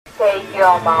take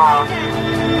your mark.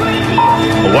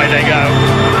 Away they go.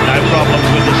 No problems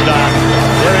with the start.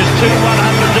 There is 2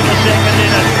 100s in the second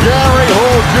inning. Gary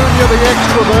Hall Jr., the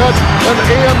extrovert, and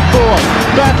Ian Thorpe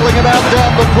battling it out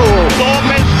down the pool.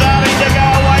 Thorpe is starting to go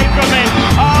away from him.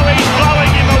 Oh, he's blowing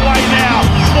him away now.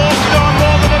 Thorpe's gone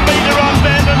more than a metre on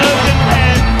Van den Heuvel's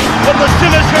head. But the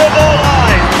finisher of all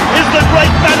eyes is the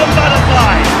great Madam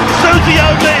Butterfly, Susie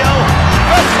O'Neill.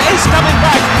 He's coming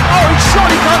back. Oh, he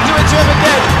surely can't do it to him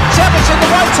again. Savage in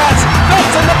the white hats,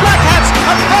 Phelps in the black hats,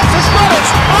 and Phelps has got it.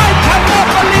 I cannot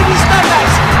believe he's done that.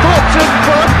 Thorpe's in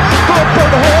front. Thorpe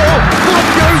and Hall.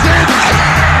 Thorpe goes in.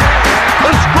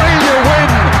 Australia win.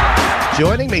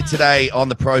 Joining me today on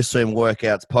the Pro Swim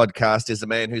Workouts podcast is a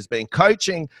man who's been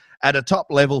coaching at a top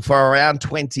level for around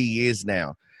 20 years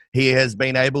now. He has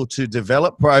been able to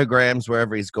develop programs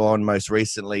wherever he's gone, most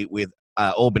recently with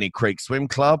Albany Creek Swim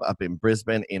Club up in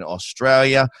Brisbane in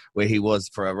Australia, where he was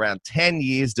for around 10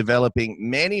 years developing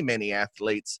many, many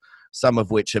athletes, some of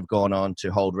which have gone on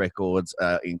to hold records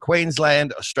in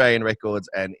Queensland, Australian records,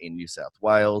 and in New South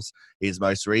Wales. He's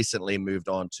most recently moved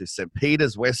on to St.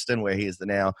 Peter's Western, where he is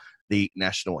now the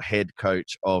national head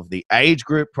coach of the age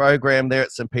group program there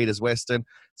at St. Peter's Western.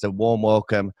 It's a warm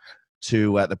welcome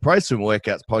to the Pro Swim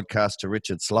Workouts podcast to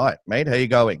Richard Sleight. Mate, how you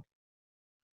going?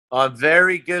 I'm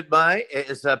very good, mate. It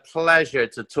is a pleasure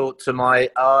to talk to my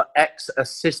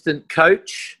ex-assistant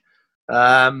coach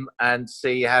and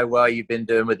see how well you've been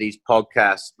doing with these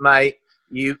podcasts. Mate,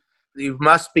 you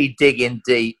must be digging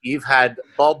deep. You've had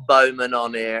Bob Bowman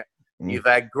on here. You've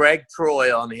had Greg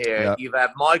Troy on here. Yep. You've had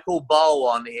Michael Bowl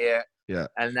on here. Yeah.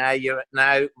 And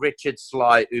now Richard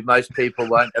Sleight, who most people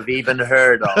won't have even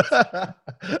heard of.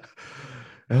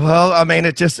 Well, I mean,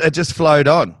 it just flowed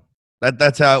on.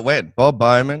 That's how it went. Bob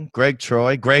Bowman, Greg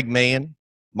Troy, Greg Meehan,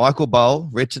 Michael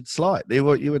Bowl, Richard Sleight. You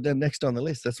were then next on the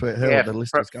list. That's where the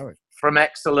list was going. From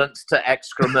excellence to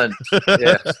excrement.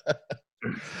 Yes.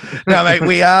 Now, mate,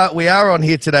 we are on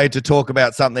here today to talk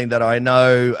about something that I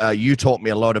know you taught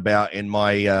me a lot about in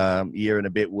my year and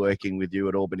a bit working with you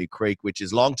at Albany Creek, which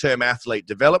is long-term athlete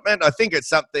development. I think it's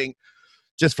something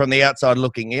just from the outside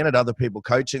looking in at other people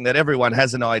coaching that everyone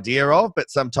has an idea of,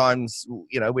 but sometimes,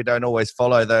 we don't always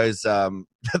follow those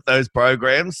those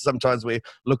programs. Sometimes we're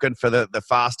looking for the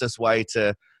fastest way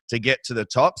to get to the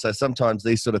top. So sometimes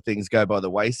these sort of things go by the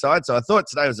wayside. So I thought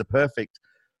today was a perfect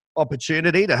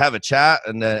opportunity to have a chat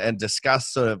and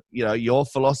discuss sort of, your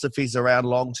philosophies around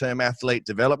long-term athlete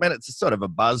development. It's a sort of a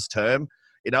buzz term.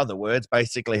 In other words,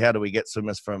 basically, how do we get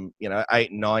swimmers from, 8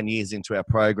 and 9 years into our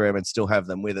program and still have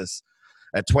them with us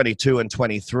at 22 and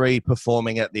 23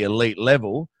 performing at the elite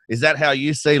level? Is that how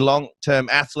you see long-term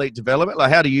athlete development?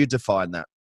 Like, how do you define that?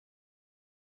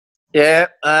 Yeah.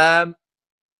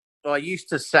 I used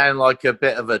to sound like a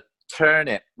bit of a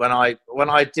turnip when I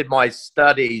did my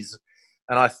studies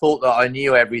and I thought that I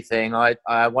knew everything.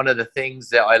 One of the things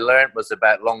that I learned was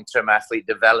about long-term athlete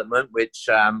development, which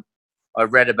I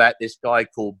read about this guy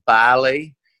called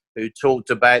Bali, who talked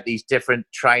about these different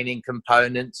training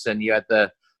components, and you had the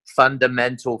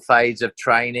fundamental phase of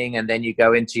training, and then you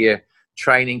go into your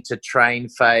training to train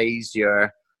phase,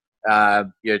 your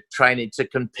training to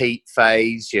compete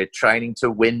phase, your training to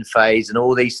win phase, and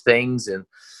all these things.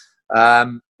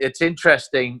 And it's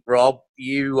interesting, Rob,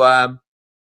 you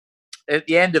at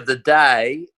the end of the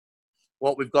day,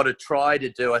 what we've got to try to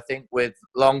do, I think, with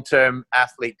long-term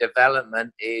athlete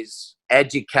development is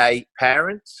educate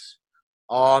parents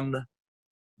on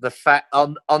the fact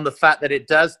that it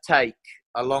does take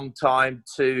a long time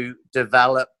to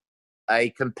develop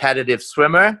a competitive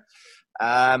swimmer.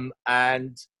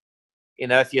 And,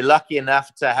 if you're lucky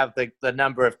enough to have the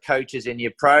number of coaches in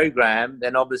your program,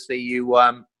 then obviously you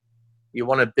want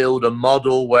to build a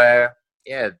model where,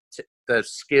 the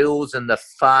skills and the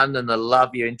fun and the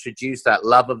love, you introduce that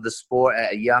love of the sport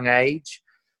at a young age.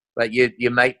 But you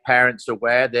make parents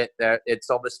aware that it's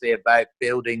obviously about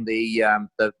building the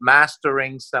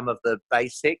mastering some of the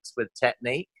basics with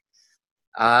technique.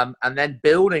 And then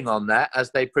building on that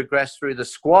as they progress through the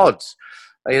squads.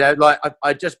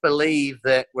 I just believe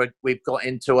that we've got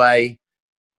into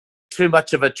too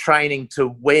much of a training to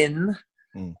win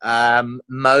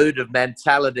mode of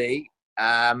mentality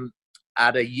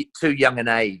at too young an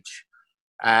age.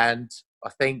 And I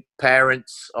think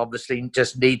parents obviously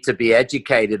just need to be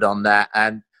educated on that.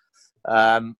 And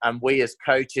we as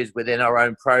coaches within our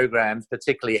own programs,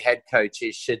 particularly head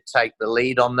coaches, should take the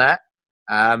lead on that.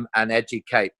 And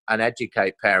educate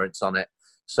parents on it.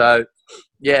 So,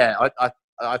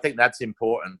 I think that's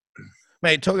important.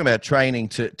 Mate, talking about training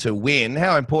to win,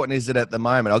 how important is it at the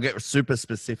moment? I'll get super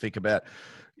specific about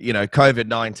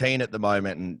COVID-19 at the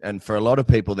moment, and for a lot of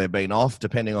people, they've been off,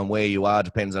 depending on where you are,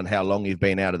 depends on how long you've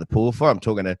been out of the pool for. I'm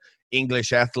talking to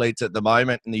English athletes at the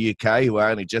moment in the UK who are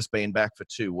only just been back for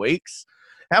 2 weeks.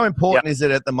 How important is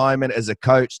it at the moment as a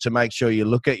coach to make sure you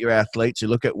look at your athletes, you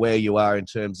look at where you are in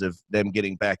terms of them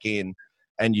getting back in,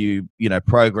 and you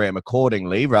program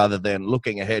accordingly, rather than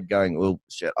looking ahead going, well,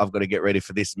 shit, I've got to get ready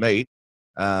for this meet.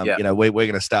 We're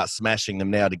going to start smashing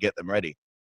them now to get them ready.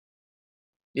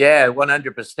 Yeah,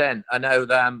 100%. I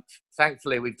know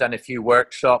thankfully we've done a few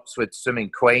workshops with Swimming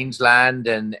Queensland,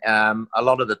 and a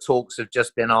lot of the talks have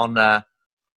just been on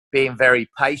being very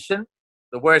patient.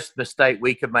 The worst mistake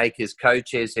we could make as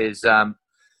coaches is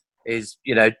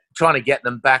trying to get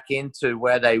them back into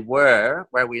where they were,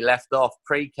 where we left off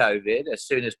pre-COVID, as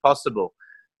soon as possible.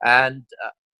 And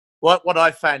what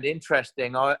I found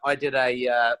interesting, I did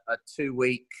a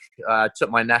 2-week, took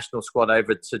my national squad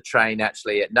over to train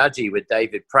actually at Nudgee with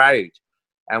David Proud,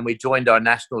 and we joined our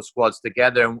national squads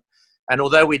together. And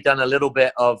although we'd done a little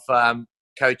bit of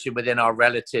coaching within our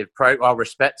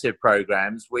respective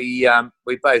programs, we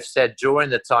both said during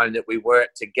the time that we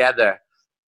worked together,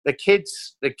 the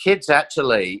kids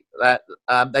actually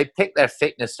they picked their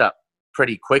fitness up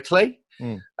pretty quickly.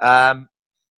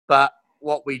 But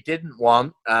what we didn't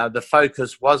want, the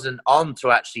focus wasn't on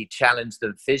to actually challenge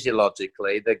them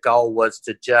physiologically. The goal was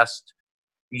to just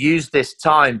use this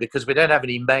time, because we don't have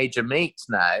any major meets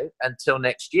now until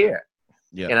next year.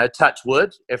 Touch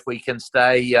wood, if we can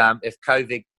stay, if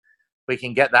COVID, we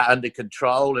can get that under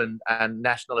control, and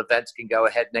national events can go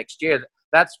ahead next year.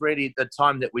 That's really the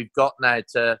time that we've got now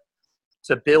to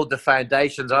build the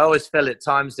foundations. I always feel at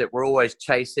times that we're always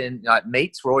chasing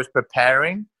meets. We're always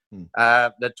preparing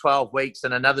the 12 weeks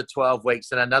and another 12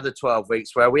 weeks and another 12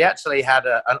 weeks, where we actually had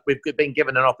we've been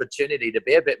given an opportunity to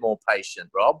be a bit more patient,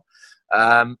 Rob,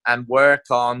 and work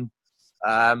on,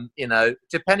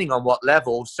 depending on what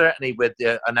level, certainly with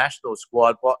a national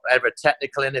squad, whatever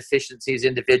technical inefficiencies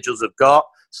individuals have got,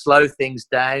 slow things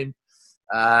down.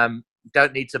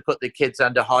 Don't need to put the kids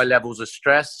under high levels of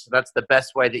stress. That's the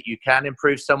best way that you can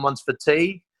improve someone's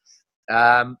fatigue.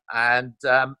 And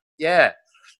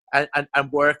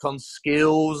work on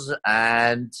skills,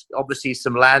 and obviously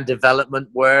some land development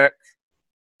work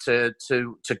to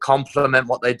complement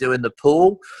what they do in the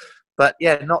pool. But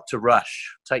yeah, not to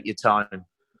rush. Take your time.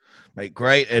 Mate,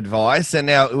 great advice. And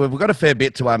now we've got a fair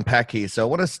bit to unpack here, so I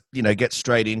want to get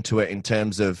straight into it in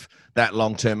terms of that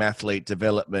long-term athlete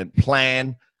development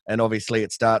plan. And obviously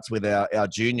it starts with our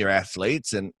junior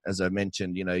athletes. And as I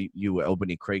mentioned, you were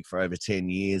Albany Creek for over 10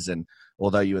 years. And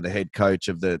although you were the head coach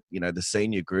of the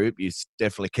senior group, you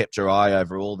definitely kept your eye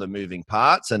over all the moving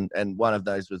parts. And one of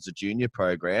those was the junior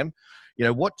program.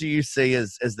 What do you see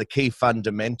as the key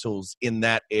fundamentals in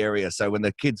that area? So when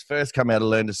the kids first come out to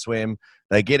learn to swim,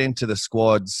 they get into the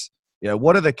squads,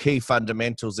 what are the key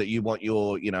fundamentals that you want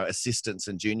your, assistants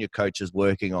and junior coaches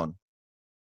working on?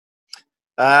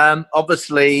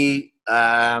 Obviously,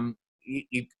 number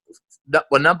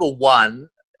one,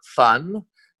 fun.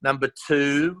 Number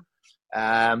two,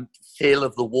 feel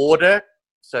of the water.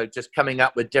 So just coming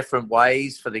up with different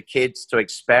ways for the kids to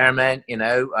experiment,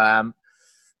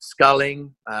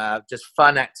 sculling, just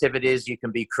fun activities. You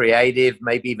can be creative,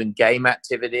 maybe even game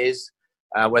activities,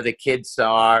 where the kids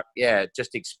are,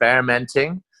 just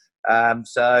experimenting.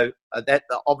 So that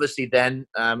obviously then,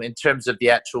 in terms of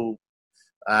the actual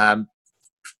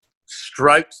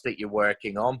strokes that you're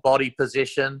working on, body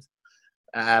position,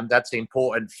 that's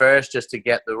important first, just to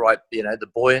get the right, the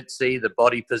buoyancy, the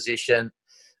body position,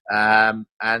 and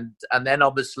then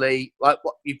obviously,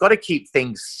 you've got to keep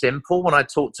things simple. When I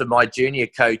talk to my junior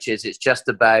coaches, it's just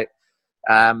about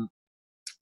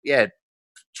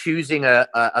choosing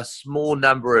a small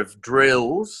number of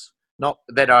drills, not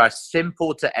that are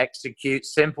simple to execute,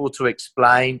 simple to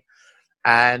explain,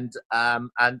 and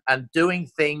doing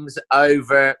things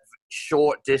over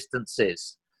short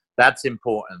distances. That's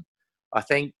important. I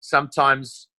think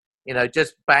sometimes,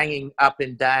 just banging up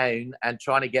and down and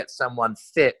trying to get someone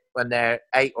fit when they're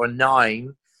 8 or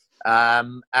 9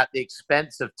 at the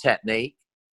expense of technique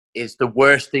is the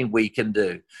worst thing we can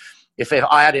do. If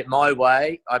I had it my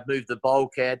way, I'd move the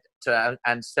bulkhead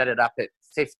and set it up at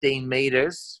 15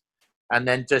 meters, and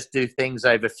then just do things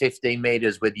over 15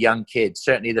 meters with young kids.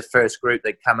 Certainly the first group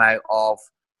that come out of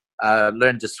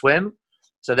Learn to Swim.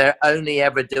 So they're only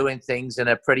ever doing things in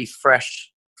a pretty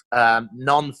fresh,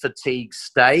 non-fatigue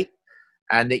state,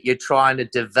 and that you're trying to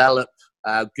develop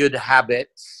good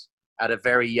habits at a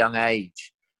very young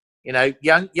age.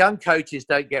 Young coaches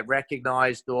don't get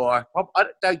recognized or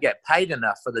don't get paid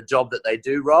enough for the job that they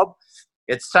do, Rob.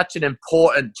 It's such an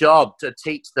important job to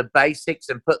teach the basics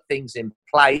and put things in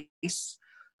place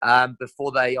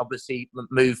before they obviously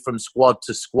move from squad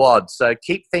to squad. So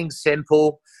keep things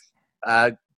simple,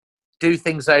 do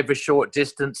things over short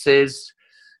distances,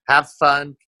 have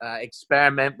fun,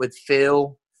 experiment with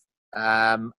feel.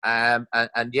 And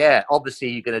yeah, obviously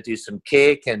you're going to do some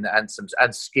kick and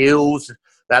skills.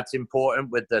 That's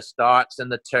important with the starts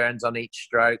and the turns on each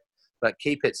stroke, but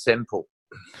keep it simple.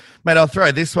 Mate, I'll throw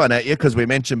this one at you because we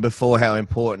mentioned before how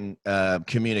important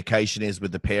communication is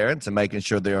with the parents and making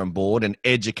sure they're on board and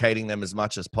educating them as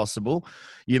much as possible.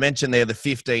 You mentioned there the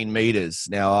 15 meters.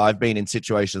 Now, I've been in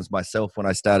situations myself when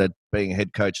I started being a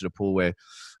head coach at a pool where,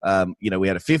 we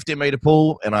had a 15-meter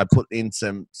pool and I put in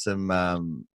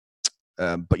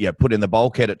put in the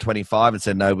bulkhead at 25 and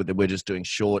said, no, we're just doing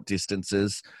short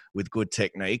distances with good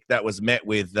technique. That was met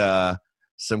with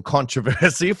some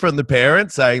controversy from the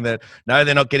parents saying that, no,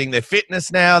 they're not getting their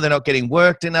fitness now. They're not getting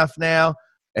worked enough now.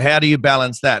 How do you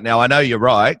balance that? Now, I know you're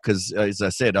right because, as I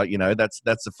said,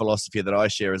 that's a philosophy that I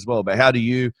share as well. But how do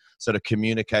you sort of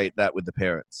communicate that with the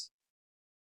parents?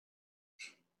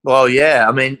 Well, yeah,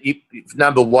 I mean,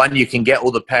 number one, you can get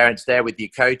all the parents there with your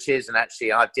coaches. And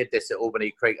actually, I did this at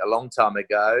Albany Creek a long time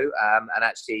ago and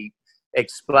actually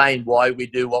explain why we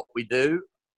do what we do,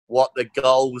 what the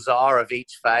goals are of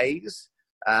each phase,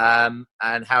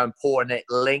 and how important it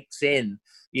links in.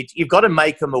 You've got to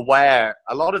make them aware.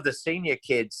 A lot of the senior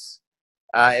kids,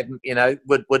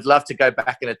 would love to go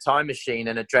back in a time machine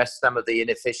and address some of the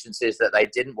inefficiencies that they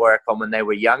didn't work on when they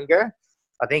were younger.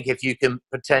 I think if you can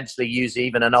potentially use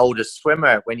even an older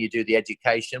swimmer when you do the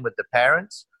education with the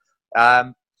parents,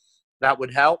 that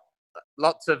would help.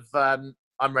 Lots of,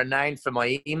 I'm renowned for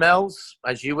my emails.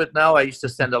 As you would know, I used to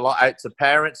send a lot out to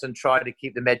parents and try to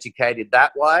keep them educated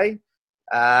that way.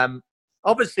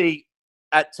 Obviously,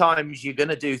 at times you're going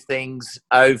to do things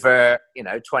over,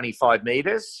 25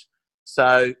 meters.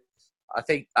 So I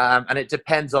think, and it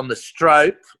depends on the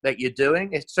stroke that you're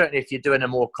doing. It's certainly if you're doing a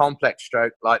more complex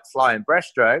stroke like flying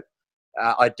breaststroke,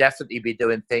 I'd definitely be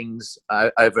doing things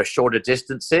over shorter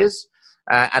distances.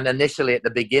 And initially at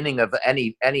the beginning of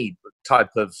any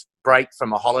type of break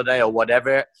from a holiday or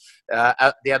whatever,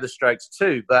 the other strokes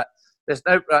too. But there's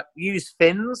no use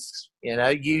fins,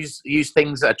 use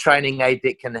things, a training aid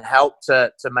that can help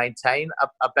to maintain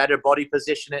a better body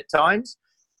position at times.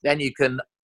 Then you can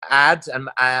add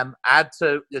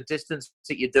to the distance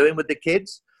that you're doing with the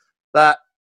kids. But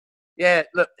yeah,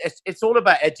 look, it's all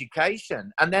about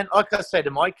education. And then, like I say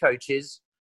to my coaches,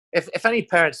 if any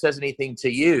parent says anything to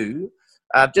you,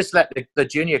 just let the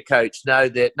junior coach know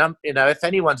that, if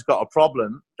anyone's got a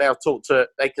problem, they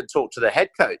can talk to the head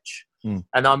coach.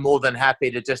 And I'm more than happy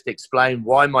to just explain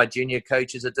why my junior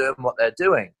coaches are doing what they're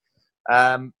doing.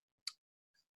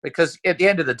 Because at the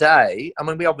end of the day, I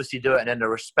mean, we obviously do it in a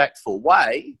respectful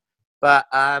way, but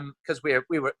because we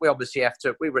obviously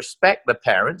we respect the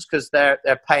parents because they're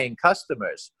paying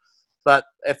customers. But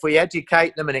if we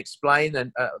educate them and explain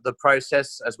the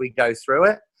process as we go through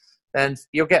it, then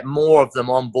you'll get more of them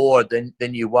on board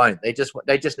than you won't. They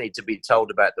just need to be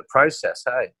told about the process.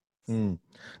 Hey.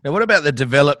 Now, what about the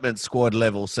development squad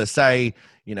level? So say,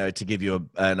 to give you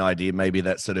an idea, maybe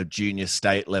that sort of junior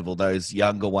state level, those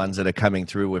younger ones that are coming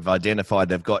through, we've identified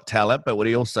they've got talent, but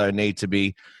we also need to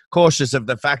be cautious of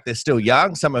the fact they're still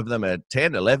young. Some of them are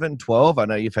 10, 11, 12. I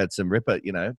know you've had some ripper,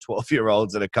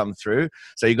 12-year-olds that have come through.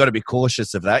 So you've got to be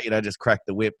cautious of that, just crack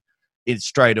the whip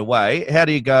straight away. How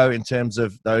do you go in terms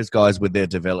of those guys with their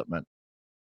development?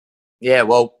 Yeah,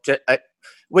 well,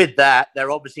 with that,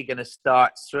 they're obviously going to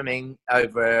start swimming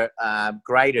over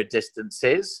greater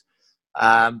distances.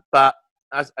 But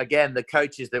again, the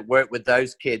coaches that work with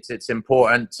those kids, it's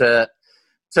important to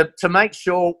make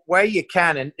sure where you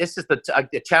can, and this is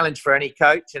the challenge for any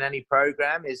coach in any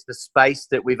program, is the space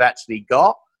that we've actually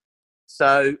got.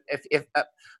 So if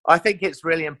I think it's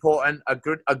really important,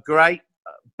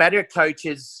 better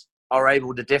coaches are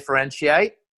able to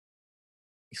differentiate.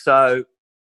 So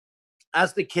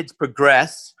as the kids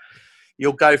progress,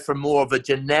 you'll go from more of a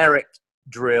generic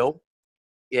drill,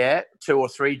 2 or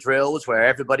 3 drills where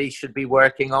everybody should be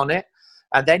working on it,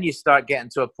 and then you start getting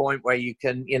to a point where you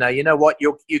can,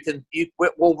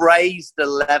 we'll raise the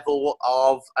level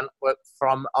of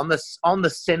from on the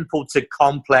simple to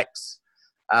complex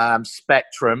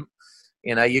spectrum.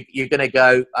 You're going to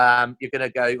go. We're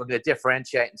going to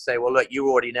differentiate and say, well, look, you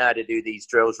already know how to do these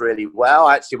drills really well.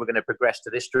 Actually, we're going to progress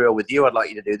to this drill with you. I'd like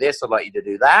you to do this. I'd like you to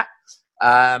do that.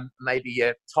 Maybe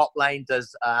your top lane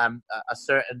does a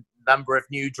certain number of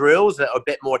new drills that are a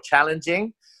bit more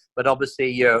challenging, but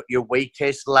obviously your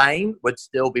weakest lane would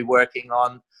still be working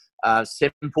on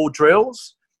simple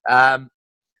drills. And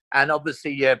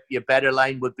obviously your better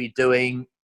lane would be doing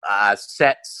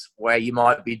sets where you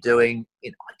might be doing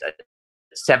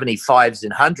 75s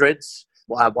and 100s,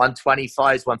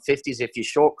 125s, 150s if you're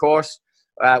short course,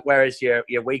 whereas your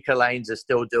weaker lanes are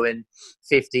still doing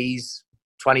 50s,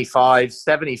 25s,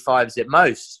 75s at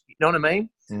most. You know what I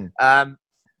mean?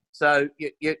 So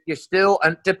you're still,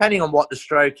 and depending on what the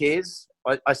stroke is,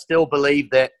 I still believe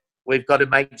that we've got to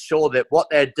make sure that what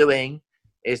they're doing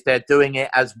is they're doing it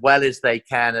as well as they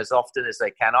can, as often as they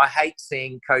can. I hate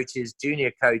seeing coaches,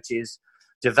 junior coaches,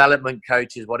 development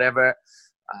coaches, whatever,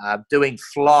 doing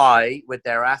fly with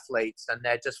their athletes and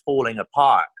they're just falling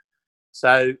apart.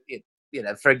 So,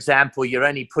 for example, you're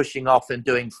only pushing off and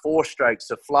doing 4 strokes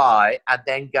of fly and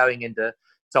then going into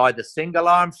either single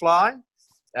arm fly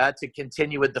to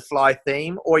continue with the fly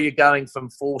theme, or you're going from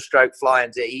full stroke fly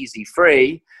into easy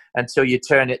free until you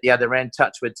turn at the other end,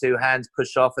 touch with 2 hands,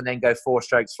 push off, and then go 4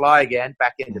 strokes fly again,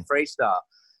 back into freestyle.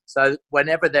 So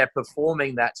whenever they're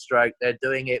performing that stroke, they're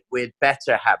doing it with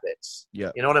better habits.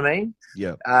 Yeah. You know what I mean?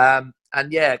 Yeah.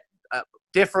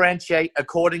 Differentiate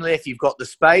accordingly if you've got the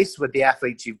space with the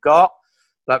athletes you've got.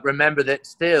 But remember that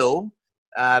still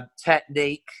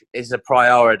technique is a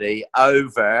priority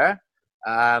over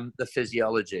the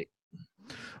physiology.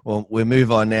 Well, we'll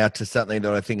move on now to something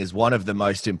that I think is one of the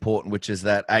most important, which is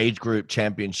that age group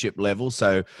championship level.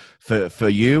 So for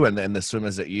you and the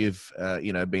swimmers that you've,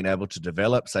 been able to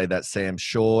develop, say that Sam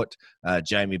Short,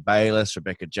 Jamie Bayliss,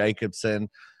 Rebecca Jacobson,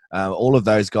 all of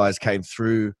those guys came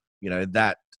through,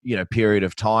 that, period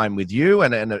of time with you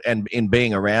and in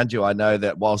being around you. I know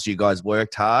that whilst you guys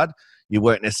worked hard, you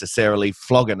weren't necessarily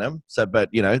flogging them. So,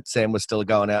 but, Sam was still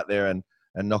going out there and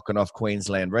knocking off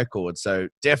Queensland records. So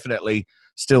definitely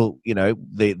still,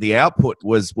 the output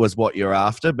was what you're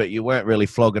after, but you weren't really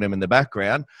flogging them in the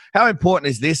background. How important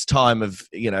is this time of,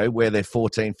 where they're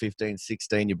 14, 15,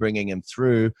 16, you're bringing them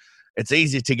through? It's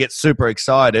easy to get super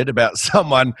excited about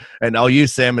someone, and I'll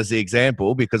use Sam as the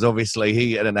example because obviously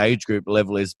he at an age group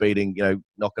level is beating,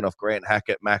 knocking off Grant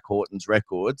Hackett, Mac Horton's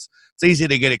records. It's easy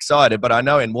to get excited, but I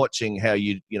know in watching how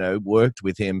you, worked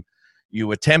with him, you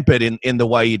were tempered in the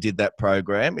way you did that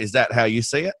program. Is that how you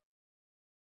see it?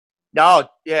 No,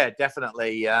 yeah,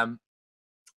 definitely.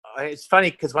 It's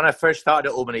funny because when I first started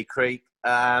at Albany Creek,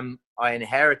 I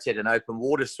inherited an open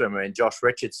water swimmer in Josh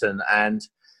Richardson, and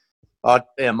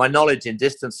my knowledge in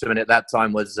distance swimming at that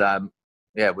time was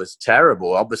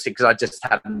terrible. Obviously, because I just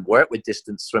hadn't worked with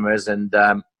distance swimmers, and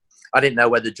I didn't know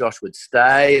whether Josh would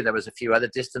stay. There was a few other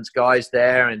distance guys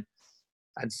there, and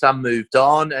some moved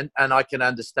on, and I can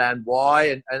understand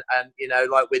why.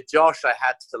 And like with Josh, I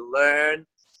had to learn.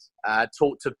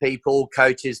 Talk to people,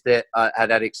 coaches that had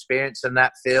experience in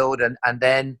that field, and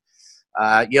then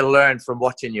you learn from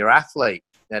watching your athlete,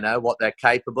 what they're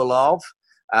capable of.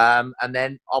 And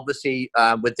then obviously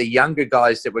with the younger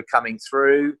guys that were coming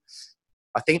through,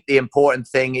 I think the important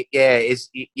thing, is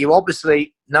you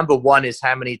obviously, number one is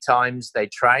how many times they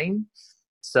train.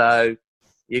 So,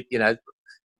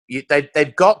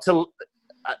 they've got to...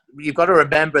 you've got to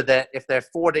remember that if they're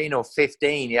 14 or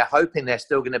 15, you're hoping they're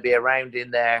still going to be around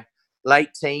in their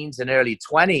late teens and early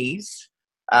 20s.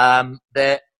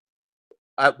 That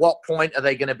at what point are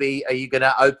you going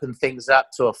to open things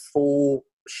up to a full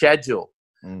schedule?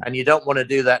 And you don't want to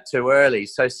do that too early.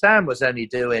 So Sam was only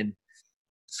doing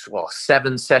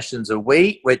 7 sessions a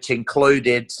week, which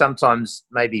included sometimes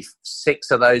maybe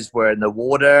 6 of those were in the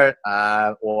water,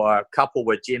 or a couple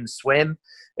were gym swim,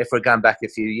 if we're going back a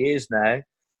few years now.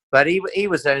 But he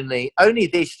was only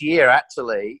this year,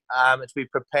 actually, as we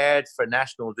prepared for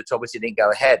nationals, which obviously didn't go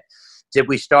ahead, did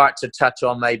we start to touch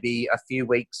on maybe a few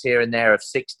weeks here and there of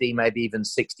 60, maybe even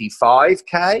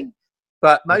 65K.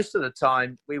 But most of the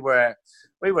time we were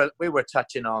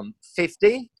touching on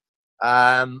 50,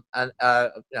 and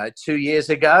 2 years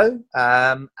ago,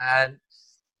 and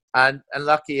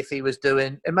lucky if he was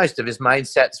doing. And most of his main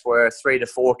sets were 3 to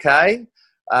 4K.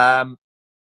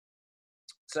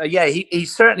 So yeah, he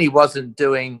certainly wasn't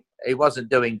doing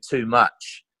too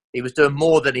much. He was doing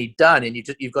more than he'd done, and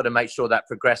you've got to make sure that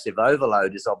progressive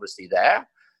overload is obviously there.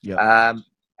 Yeah.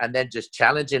 And then just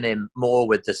challenging him more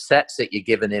with the sets that you're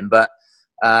giving him. But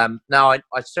no,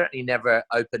 I certainly never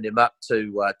opened him up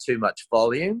to too much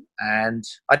volume, and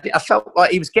I felt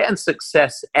like he was getting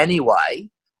success anyway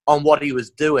on what he was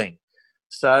doing.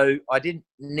 So I didn't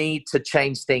need to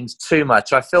change things too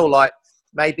much. I feel like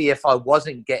maybe if I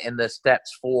wasn't getting the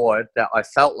steps forward that I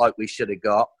felt like we should have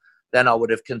got, then I would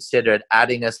have considered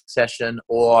adding a session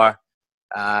or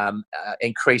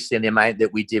increasing the amount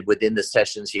that we did within the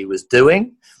sessions he was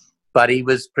doing. But he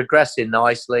was progressing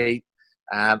nicely.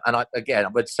 And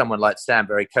with someone like Sam,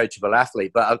 very coachable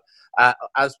athlete. But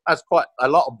as quite a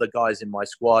lot of the guys in my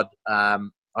squad,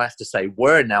 I have to say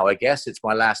were now, I guess. It's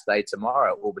my last day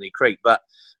tomorrow at Albany Creek. But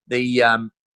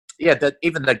even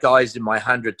the guys in my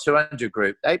 100, 200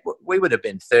 group, we would have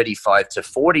been 35 to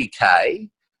 40K,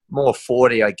 more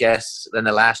 40, I guess, than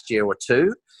the last year or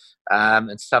two.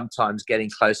 And sometimes getting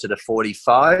closer to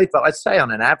 45. But I'd say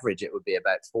on an average, it would be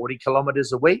about 40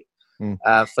 kilometers a week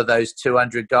for those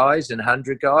 200 guys and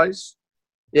 100 guys.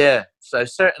 Yeah. So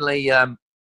certainly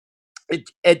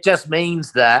it just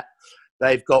means that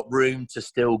they've got room to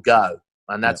still go.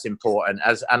 And that's important.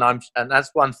 And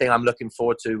that's one thing I'm looking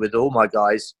forward to with all my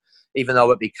guys, even though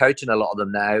I'll be coaching a lot of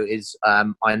them now, is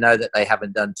I know that they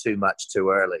haven't done too much too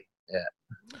early. Yeah.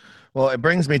 Well, it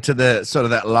brings me to the sort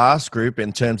of that last group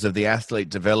in terms of the athlete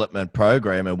development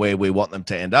program and where we want them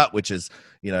to end up, which is,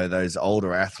 those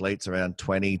older athletes around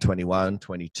 20, 21,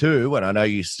 22. And I know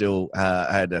you still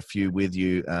had a few with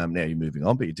you. Now you're moving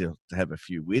on, but you do have a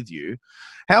few with you.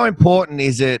 How important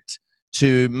is it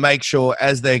to make sure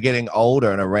as they're getting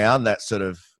older and around that sort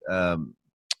of,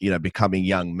 becoming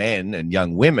young men and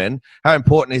young women, how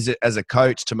important is it as a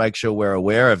coach to make sure we're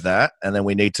aware of that? And then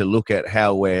we need to look at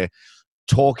how we're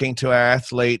talking to our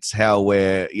athletes, how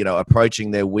we're,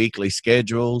 approaching their weekly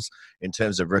schedules in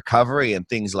terms of recovery and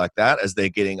things like that as they're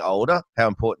getting older. How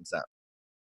important is that?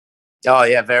 Oh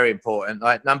yeah, very important.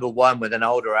 Like number one with an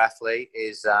older athlete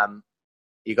is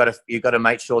you got to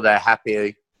make sure they're happy.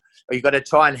 Or you got to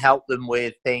try and help them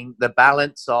with the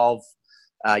balance of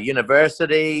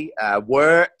university,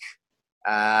 work,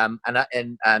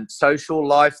 and social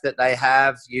life that they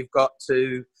have. You've got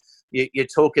to. You're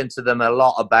talking to them a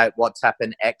lot about what's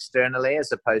happened externally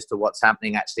as opposed to what's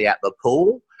happening actually at the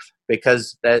pool,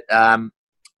 because a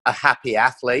happy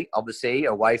athlete, obviously,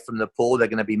 away from the pool, they're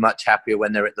going to be much happier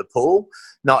when they're at the pool.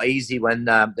 Not easy when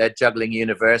they're juggling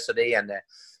university and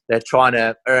they're trying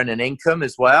to earn an income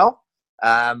as well.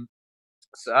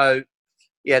 So,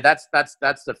 yeah, that's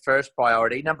the first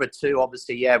priority. Number two,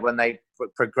 obviously, when they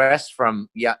progress from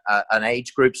an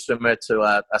age group similar to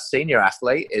a senior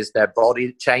athlete, is their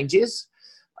body changes.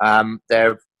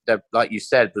 They're like you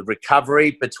said, the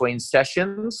recovery between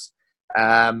sessions,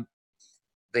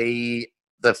 the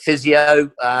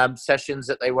physio sessions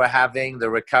that they were having, the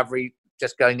recovery,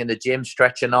 just going in the gym,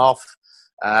 stretching off,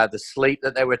 the sleep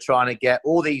that they were trying to get,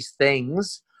 all these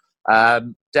things,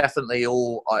 definitely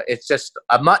it's just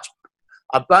a much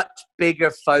bigger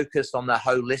focus on the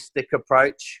holistic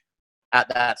approach at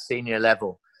that senior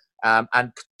level,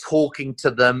 and talking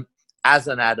to them as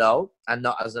an adult and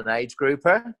not as an age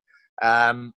grouper,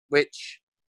 which,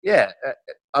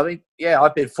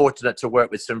 I've been fortunate to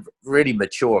work with some really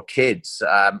mature kids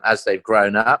as they've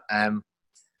grown up, and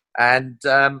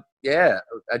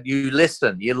you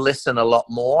listen a lot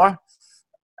more,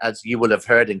 as you will have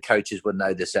heard, and coaches would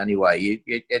know this anyway.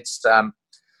 It's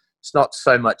not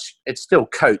so much, it's still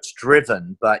coach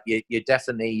driven, but you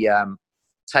definitely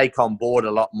take on board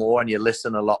a lot more, and you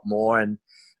listen a lot more, and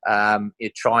you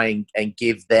try and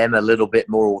give them a little bit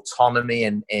more autonomy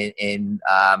in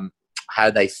how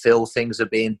they feel things are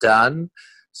being done,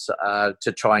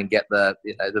 to try and get the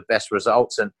best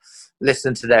results, and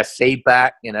listen to their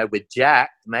feedback. With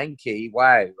Jack Menke,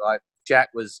 Jack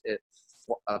was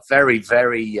a very,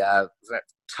 very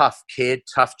tough kid,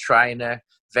 tough trainer,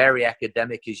 very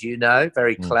academic, as you know,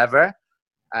 very clever.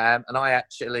 And I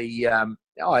actually,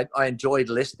 I enjoyed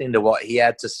listening to what he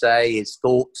had to say, his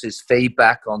thoughts, his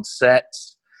feedback on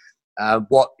sets, and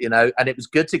it was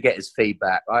good to get his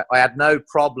feedback. I had no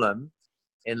problem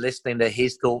in listening to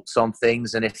his thoughts on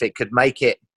things, and if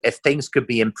things could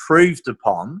be improved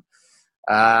upon,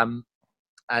 and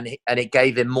it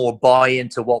gave him more buy-in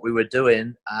to what we were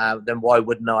doing, then why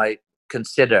wouldn't I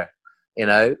consider,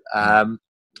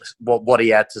 what he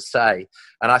had to say?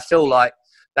 And I feel like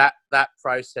that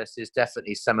process is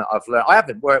definitely something I've learned. I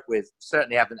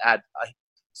certainly haven't had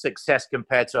success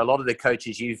compared to a lot of the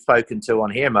coaches you've spoken to on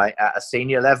here, mate, at a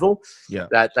senior level. Yeah,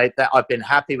 that I've been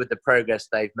happy with the progress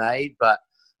they've made, but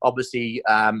obviously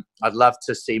I'd love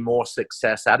to see more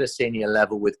success at a senior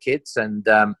level with kids, and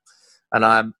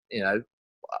I'm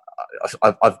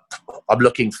I'm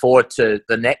looking forward to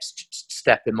the next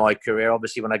step in my career.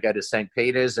 Obviously, when I go to St.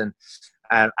 Peter's and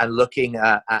looking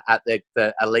at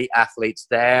the elite athletes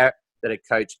there that are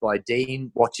coached by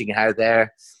Dean, watching how they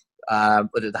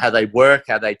work,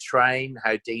 how they train,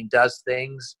 how Dean does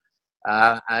things,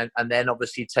 and then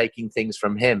obviously taking things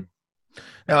from him.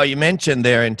 Now, you mentioned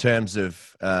there in terms of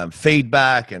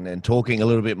feedback and talking a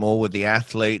little bit more with the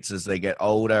athletes as they get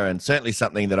older, and certainly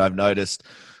something that I've noticed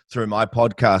through my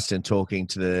podcast and talking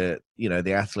to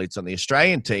the athletes on the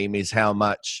Australian team is how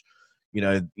much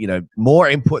more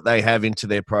input they have into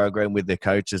their program with their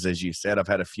coaches. As you said, I've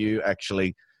had a few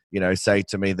actually say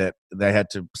to me that they had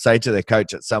to say to their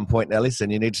coach at some point, now listen,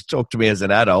 you need to talk to me as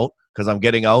an adult because I'm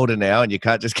getting older now and you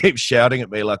can't just keep shouting at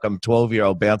me like I'm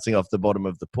 12-year-old bouncing off the bottom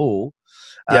of the pool.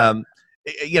 Yeah.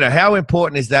 How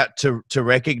important is that to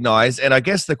recognize? And I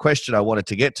guess the question I wanted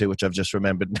to get to, which I've just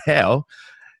remembered now,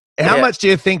 how much do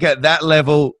you think at that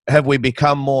level have we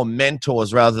become more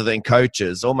mentors rather than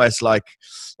coaches, almost like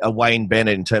a Wayne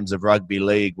Bennett in terms of rugby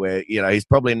league where, he's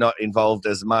probably not involved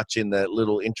as much in the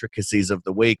little intricacies of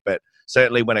the week, but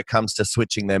certainly when it comes to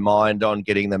switching their mind on,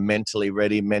 getting them mentally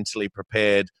ready, mentally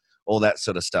prepared, all that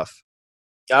sort of stuff?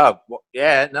 Oh,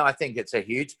 yeah. No, I think it's a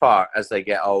huge part as they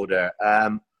get older.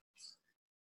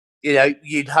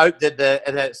 You'd hope that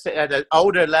at an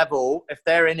older level, if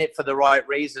they're in it for the right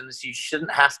reasons, you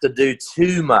shouldn't have to do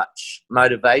too much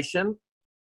motivation.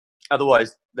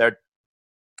 Otherwise,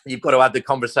 you've got to have the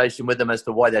conversation with them as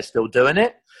to why they're still doing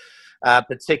it.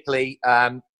 Particularly,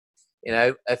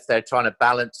 if they're trying to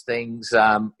balance things,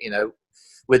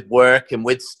 with work and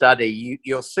with study,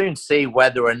 you'll soon see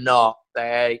whether or not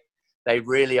they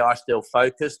really are still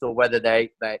focused or whether they're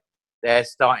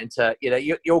starting to,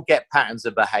 you'll get patterns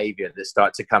of behavior that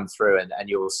start to come through and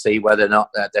you'll see whether or not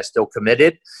they're still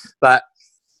committed. But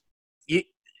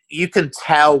you can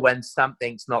tell when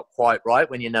something's not quite right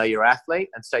when you know your athlete.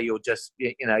 And so you'll just,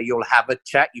 you'll have a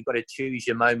chat. You've got to choose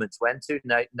your moments when to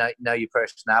know your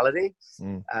personality.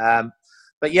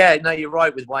 But yeah, no, you're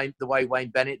right with the way Wayne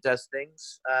Bennett does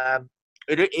things.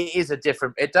 It is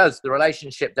the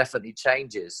relationship definitely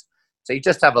changes. So you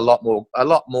just have a lot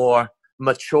more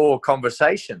mature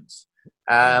conversations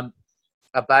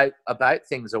about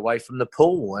things away from the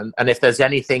pool, and if there's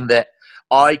anything that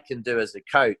I can do as a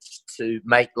coach to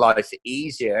make life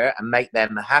easier and make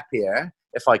them happier,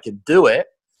 if I can do it,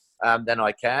 then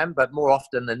I can. But more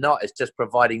often than not, it's just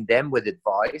providing them with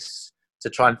advice to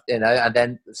try and and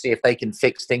then see if they can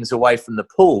fix things away from the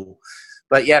pool.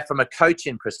 But yeah, from a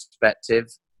coaching perspective,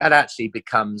 that actually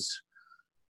becomes,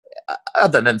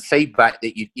 other than feedback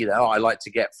that I like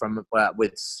to get from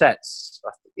with sets,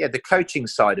 the coaching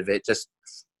side of it just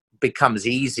becomes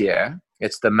easier.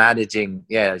 It's the managing,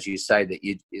 as you say,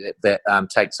 that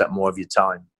takes up more of your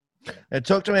time. And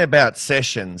talk to me about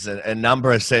sessions, a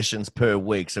number of sessions per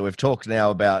week. So we've talked now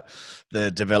about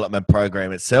the development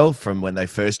program itself, from when they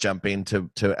first jump in to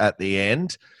at the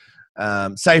end.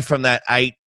 Say from that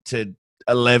 8 to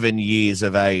 11 years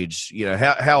of age,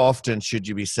 how often should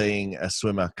you be seeing a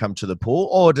swimmer come to the pool,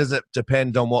 or does it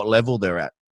depend on what level they're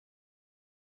at?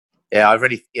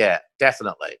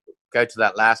 Definitely go to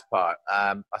that last part.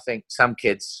 I think some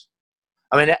kids,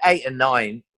 at 8 and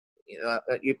 9,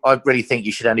 I really think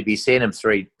you should only be seeing them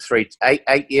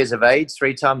 8 years of age,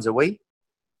 3 times a week.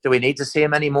 Do we need to see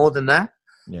them any more than that?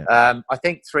 Yeah. I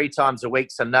think 3 times a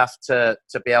week's enough to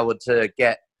be able to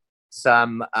get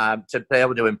some, to be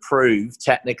able to improve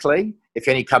technically. If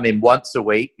you only come in once a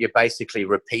week, you're basically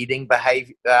repeating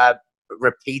behavior,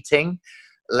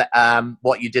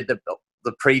 what you did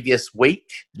the previous week.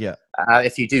 Yeah.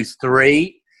 If you do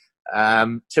 2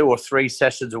 or 3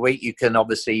 sessions a week, you can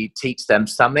obviously teach them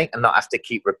something and not have to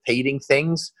keep repeating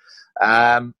things.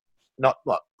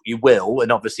 You will,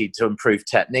 and obviously to improve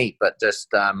technique, but just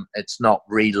it's not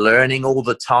relearning all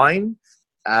the time.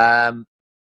 A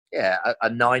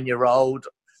 9-year-old,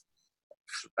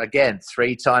 again,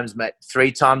 3 times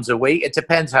a week. It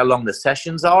depends how long the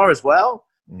sessions are as well.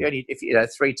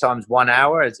 If 3 times 1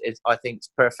 hour, I think it's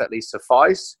perfectly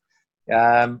suffice.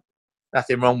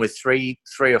 Nothing wrong with 3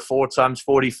 or 4 times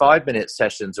 45-minute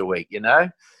sessions a week.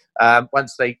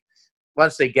 Once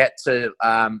they get to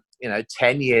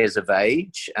 10 years of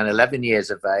age and 11 years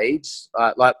of age,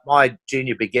 like my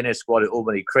junior beginner squad at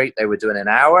Albany Creek, they were doing an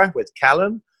hour with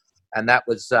Callum, and that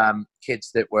was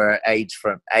kids that were aged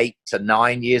from 8 to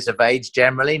 9 years of age,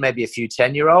 generally, maybe a few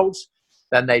 10-year-olds.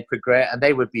 Then they progress, and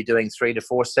they would be doing 3 to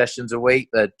 4 sessions a week.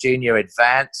 The junior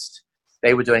advanced,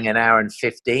 they were doing an hour and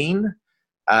 15.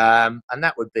 And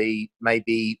that would be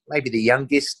maybe the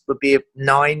youngest would be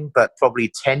 9, but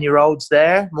probably 10-year-olds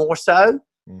there more so.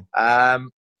 And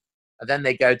then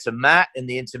they go to Matt in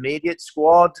the intermediate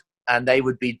squad, and they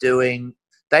would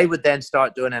then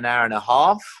start doing an hour and a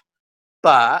half,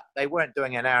 but they weren't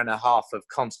doing an hour and a half of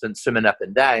constant swimming up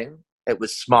and down. It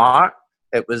was smart.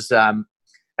 It was,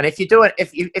 and if you do it,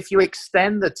 if you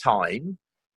extend the time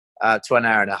to an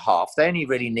hour and a half, they only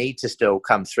really need to still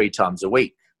come 3 times a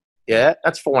week. Yeah,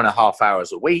 that's 4.5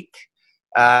 hours a week.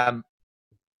 And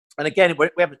again, we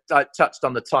haven't touched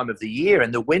on the time of the year.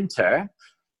 In the winter,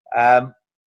 I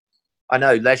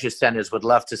know leisure centres would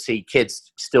love to see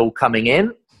kids still coming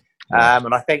in.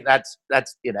 And I think that's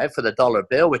for the dollar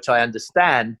bill, which I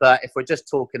understand. But if we're just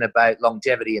talking about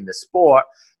longevity in the sport,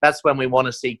 that's when we want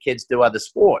to see kids do other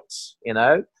sports,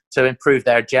 to improve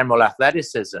their general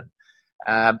athleticism.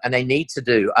 And they need to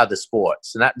do other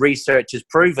sports. And that research has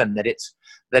proven that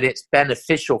it's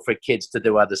beneficial for kids to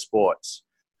do other sports.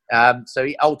 So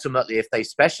ultimately, if they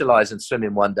specialize in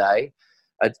swimming one day,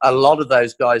 a lot of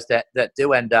those guys that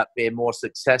do end up being more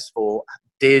successful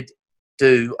did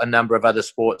do a number of other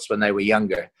sports when they were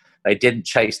younger. They didn't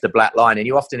chase the black line. And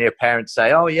you often hear parents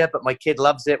say, oh, yeah, but my kid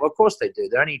loves it. Well, of course they do.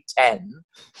 They're only 10.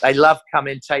 They love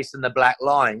coming chasing the black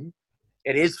line.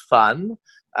 It is fun.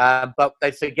 But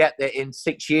they forget that in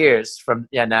 6 years from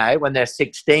now, when they're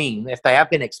 16, if they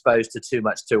have been exposed to too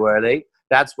much too early,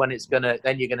 that's when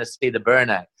then you're going to see the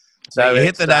burnout. So you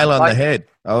hit the nail on the head.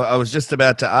 I was just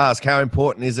about to ask, how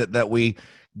important is it that we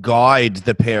guide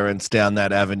the parents down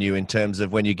that avenue in terms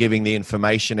of when you're giving the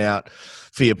information out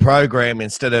for your program,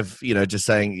 instead of, just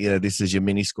saying, this is your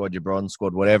mini squad, your bronze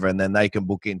squad, whatever, and then they can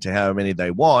book into how many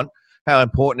they want. How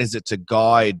important is it to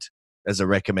guide as a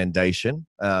recommendation,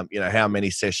 how many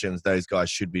sessions those guys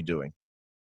should be doing?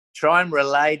 Try and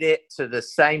relate it to the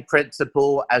same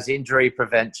principle as injury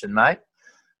prevention, mate.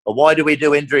 But why do we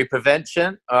do injury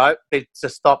prevention? All right, to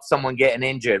stop someone getting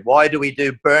injured. Why do we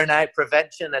do burnout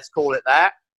prevention? Let's call it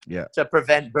that. Yeah. To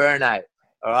prevent burnout.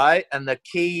 All right. And the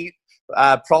key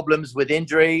problems with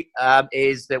injury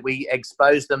is that we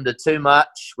expose them to too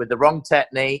much with the wrong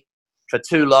technique for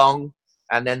too long.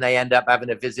 And then they end up having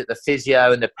to visit the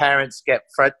physio, and the parents get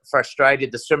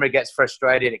frustrated. The swimmer gets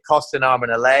frustrated. It costs an arm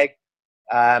and a leg.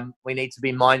 We need to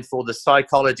be mindful. The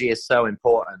psychology is so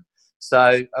important.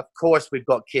 So, of course, we've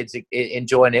got kids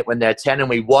enjoying it when they're 10, and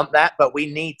we want that, but we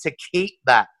need to keep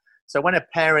that. So when a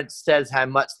parent says how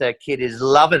much their kid is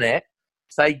loving it,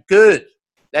 say, good,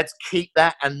 let's keep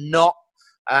that and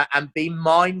and be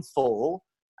mindful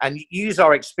and use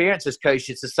our experience as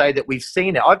coaches to say that we've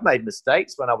seen it. I've made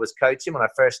mistakes when I was coaching, when I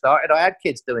first started. I had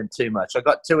kids doing too much. I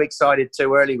got too excited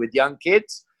too early with young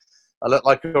kids. I looked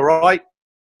like a right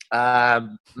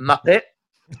muppet.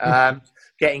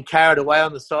 Getting carried away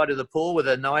on the side of the pool with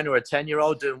a 9 or a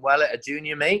 10-year-old doing well at a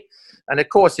junior meet. And of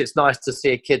course, it's nice to see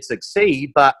a kid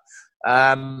succeed, but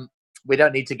we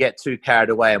don't need to get too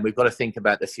carried away, and we've got to think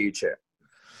about the future.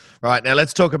 Right. Now,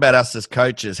 let's talk about us as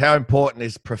coaches. How important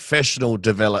is professional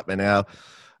development? Now,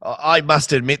 I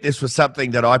must admit this was something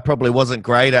that I probably wasn't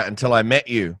great at until I met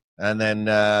you. And then,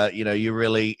 you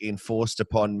really enforced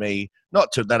upon me,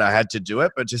 not that I had to do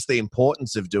it, but just the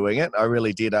importance of doing it. I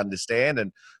really did understand.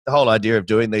 And the whole idea of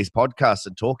doing these podcasts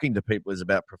and talking to people is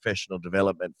about professional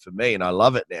development for me. And I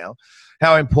love it now.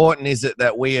 How important is it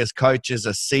that we as coaches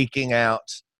are seeking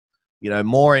out,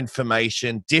 more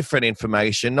information, different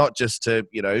information, not just to,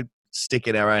 stick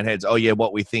in our own heads, oh, yeah,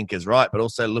 what we think is right, but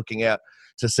also looking out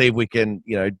to see if we can,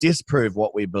 disprove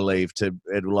what we believe.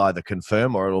 It'll either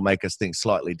confirm or it'll make us think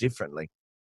slightly differently.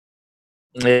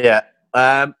 Yeah.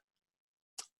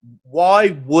 Why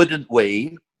wouldn't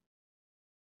we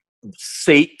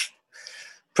seek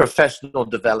professional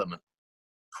development?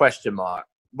 Question mark.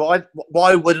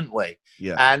 Why wouldn't we?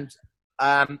 Yeah. And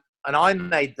I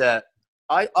made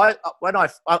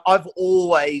I've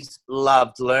always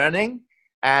loved learning,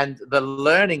 and the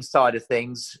learning side of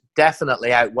things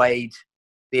definitely outweighed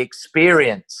the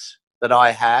experience that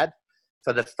I had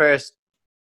for the first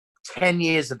 10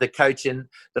 years of the coaching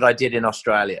that I did in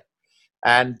Australia.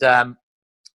 And that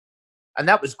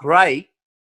was great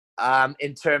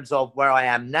in terms of where I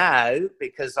am now,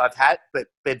 because I've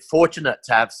been fortunate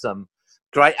to have some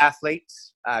great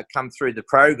athletes come through the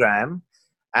program,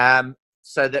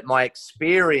 so that my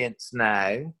experience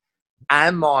now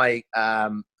and my,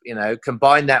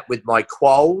 combine that with my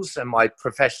quals and my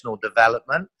professional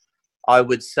development, I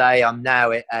would say I'm now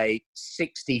at a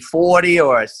 60-40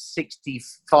 or a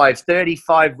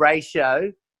 65-35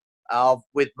 ratio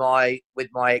with my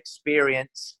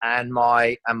experience and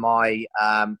my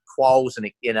quals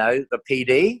and the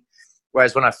PD.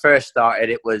 Whereas when I first started,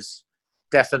 it was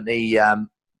definitely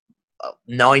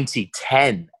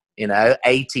 90-10,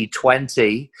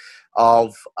 80-20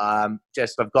 of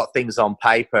just I've got things on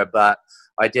paper, but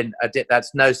I didn't.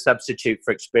 That's no substitute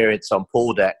for experience on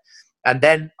pool deck. And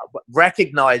then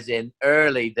recognizing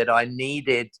early that I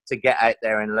needed to get out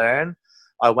there and learn,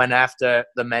 I went after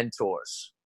the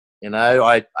mentors.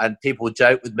 And people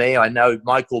joke with me. I know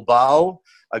Michael Bowl.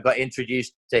 I got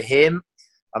introduced to him.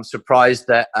 I'm surprised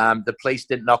that the police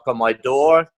didn't knock on my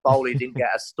door. Bowley didn't get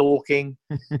a stalking,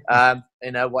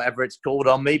 whatever it's called,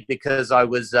 on me, because I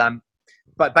was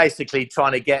but basically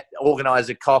trying to organize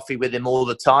a coffee with him all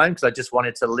the time, because I just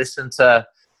wanted to listen to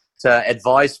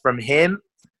advice from him.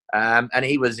 And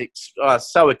he was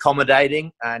so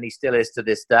accommodating, and he still is to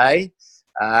this day.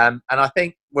 And I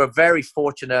think we're very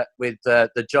fortunate with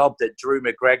the job that Drew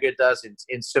McGregor does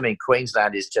in Swimming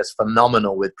Queensland is just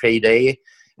phenomenal with PD,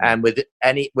 and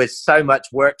with so much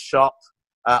workshop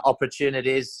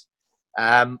opportunities.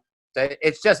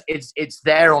 It's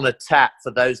there on a tap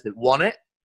for those that want it.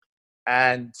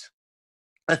 And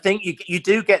I think you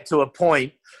do get to a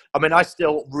point. I mean, I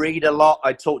still read a lot.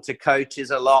 I talk to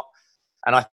coaches a lot.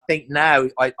 And I think now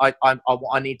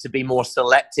I need to be more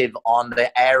selective on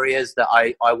the areas that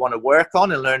I want to work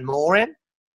on and learn more in.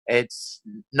 It's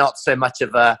not so much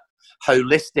of a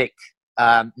holistic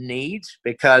need,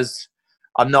 because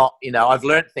I'm not, I've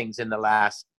learned things in the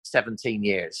last 17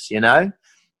 years,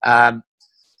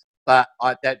 but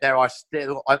there are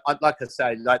still, like I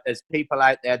say, like there's people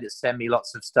out there that send me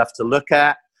lots of stuff to look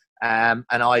at. And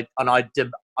I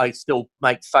still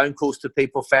make phone calls to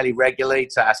people fairly regularly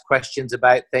to ask questions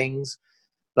about things.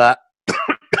 But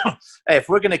if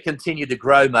we're going to continue to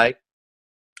grow, mate,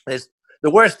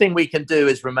 the worst thing we can do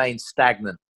is remain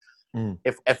stagnant.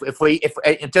 If we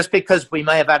just because we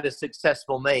may have had a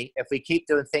successful meet, if we keep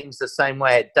doing things the same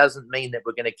way, it doesn't mean that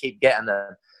we're going to keep getting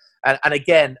them. And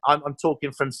again, I'm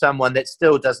talking from someone that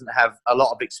still doesn't have a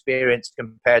lot of experience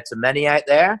compared to many out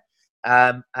there.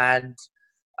 I'm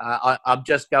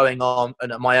just going on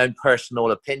my own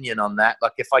personal opinion on that.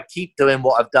 Like, if I keep doing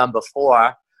what I've done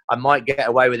before, I might get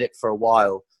away with it for a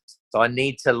while. So I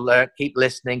need to learn, keep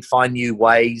listening, find new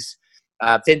ways.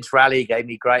 Vince Raleigh gave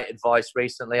me great advice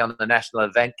recently on the national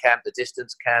event camp, the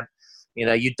distance camp.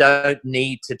 You don't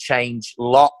need to change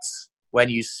lots when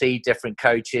you see different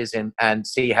coaches and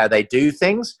see how they do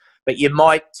things, but you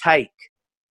might take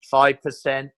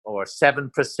 5% or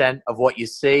 7% of what you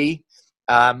see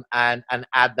and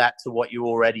add that to what you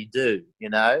already do,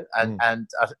 and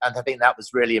I think that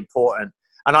was really important.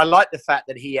 And I like the fact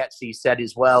that he actually said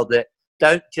as well that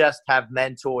don't just have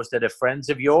mentors that are friends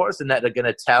of yours and that are going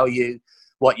to tell you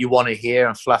what you want to hear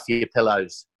and fluff your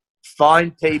pillows.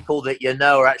 Find people that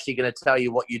are actually going to tell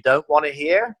you what you don't want to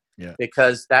hear,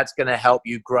 because that's going to help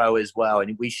you grow as well.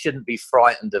 And we shouldn't be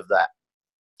frightened of that.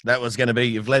 That was going to be,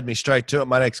 you've led me straight to it.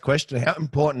 My next question: how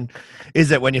important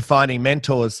is it when you're finding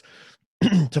mentors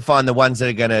to find the ones that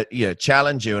are going to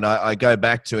challenge you? And I go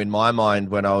back to, in my mind,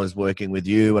 when I was working with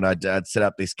you and I'd set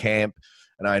up this camp,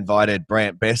 and I invited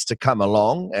Brant Best to come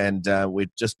along, and we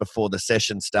just before the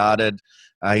session started,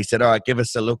 he said, all right, give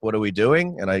us a look. What are we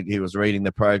doing? And he was reading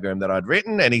the program that I'd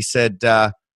written, and he said,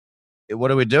 what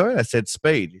are we doing? I said,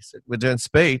 speed. He said, we're doing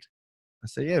speed. I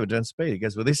said, yeah, we're doing speed. He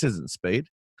goes, well, this isn't speed.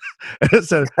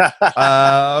 So,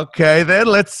 okay, then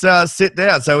let's sit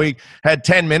down. So we had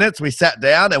 10 minutes. We sat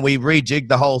down and we rejigged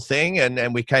the whole thing,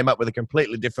 and we came up with a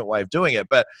completely different way of doing it.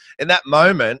 But in that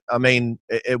moment, I mean,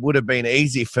 it would have been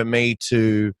easy for me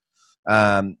to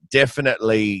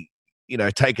definitely,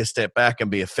 take a step back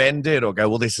and be offended or go,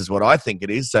 well, this is what I think it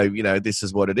is. So, this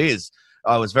is what it is.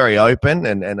 I was very open.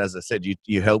 And as I said,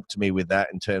 you helped me with that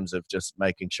in terms of just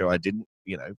making sure I didn't,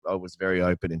 I was very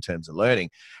open in terms of learning.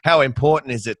 How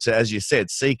important is it to, as you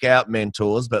said, seek out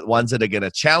mentors, but ones that are going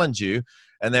to challenge you.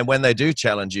 And then when they do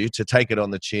challenge you, to take it on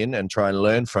the chin and try and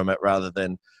learn from it rather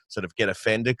than sort of get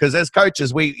offended. Because as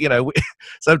coaches,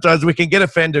 sometimes we can get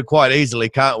offended quite easily,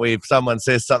 can't we? If someone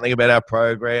says something about our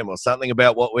program or something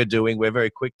about what we're doing, we're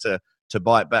very quick to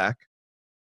bite back.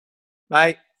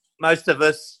 Mate, most of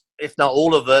us, if not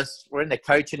all of us, we're in the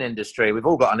coaching industry. We've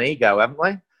all got an ego, haven't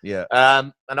we? Yeah.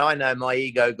 And I know my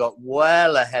ego got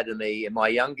well ahead of me in my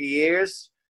younger years,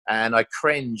 and I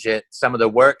cringe at some of the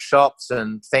workshops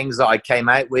and things that I came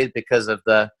out with because of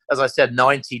the, as I said,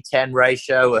 90-10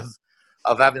 ratio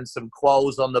of having some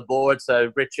quals on the board.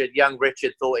 So young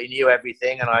Richard thought he knew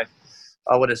everything, and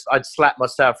I'd slap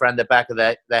myself around the back of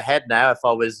the head now if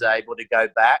I was able to go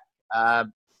back.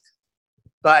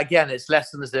 But again, it's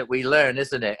lessons that we learn,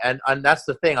 isn't it? And that's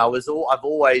the thing. I've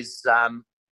always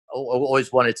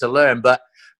wanted to learn. But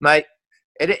mate,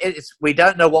 it's we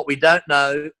don't know what we don't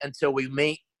know until we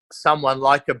meet someone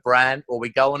like a Brant, or we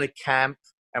go on a camp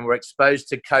and we're exposed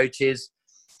to coaches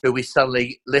who we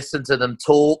suddenly listen to them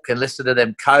talk and listen to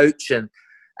them coach, and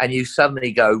you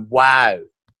suddenly go, wow,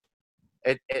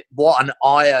 what an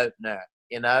eye opener,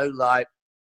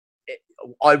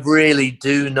 I really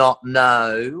do not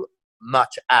know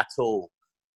much at all,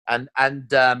 and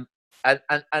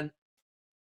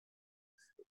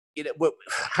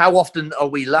how often are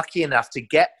we lucky enough to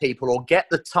get people or get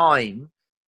the time?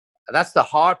 That's the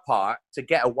hard part, to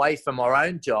get away from our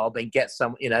own job and get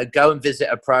some, go and visit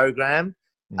a program.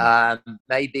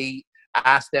 Maybe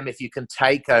ask them if you can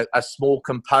take a small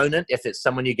component. If it's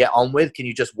someone you get on with, can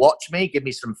you just watch me, give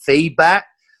me some feedback?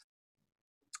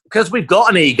 because we've got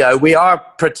an ego, we are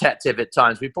protective at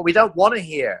times. We don't want to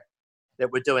hear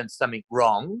that we're doing something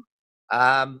wrong.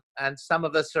 And some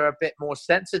of us are a bit more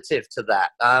sensitive to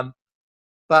that.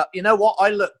 But you know what I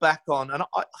look back on, and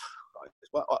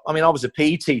I mean, I was a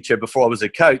PE teacher before I was a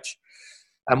coach.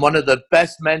 And one of the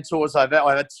best mentors I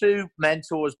had 2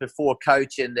 mentors before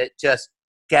coaching that just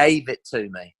gave it to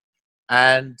me.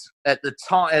 And at the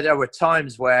time, there were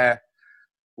times where,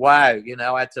 wow, you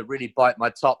know, I had to really bite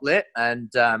my top lip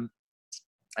and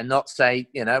not say,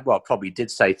 you know, well, I probably did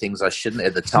say things I shouldn't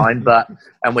at the time,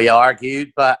 and we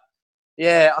argued. But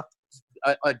yeah,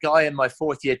 a guy in my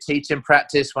 4th year teaching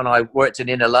practice when I worked in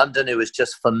Inner London who was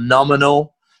just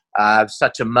phenomenal,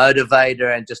 such a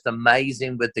motivator and just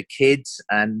amazing with the kids,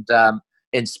 and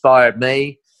inspired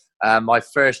me. My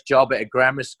first job at a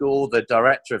grammar school, the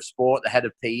director of sport, the head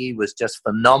of PE, was just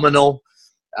phenomenal.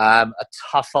 A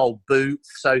tough old boot,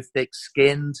 so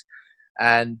thick-skinned.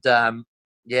 And,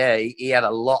 yeah, he had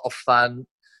a lot of fun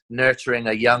nurturing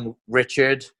a young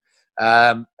Richard.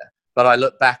 But I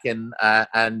look back and I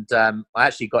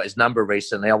actually got his number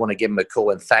recently. I want to give him a call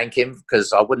and thank him,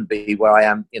 because I wouldn't be where I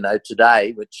am, you know,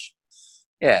 today, which,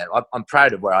 yeah, I'm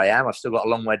proud of where I am. I've still got a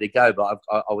long way to go, but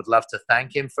I would love to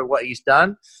thank him for what he's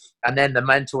done. And then the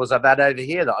mentors I've had over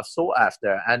here that I've sought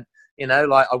after. And, you know,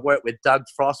 like I worked with Doug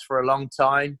Frost for a long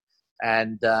time,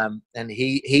 and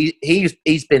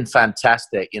he's been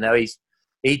fantastic. You know,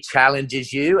 he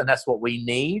challenges you, and that's what we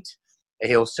need.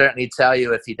 He'll certainly tell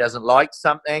you if he doesn't like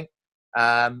something.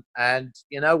 And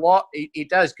you know what? He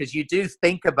does, because you do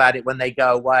think about it when they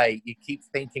go away. You keep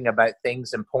thinking about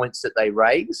things and points that they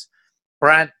raise.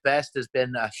 Brant Best has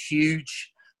been a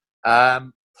huge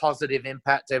positive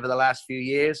impact over the last few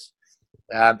years.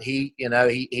 He's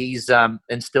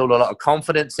instilled a lot of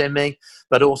confidence in me,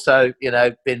 but also, you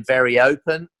know, been very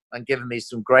open and given me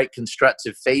some great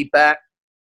constructive feedback.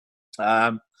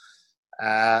 And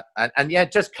yeah,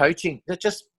 just coaching.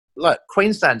 Just look,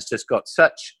 Queensland's just got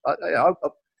such.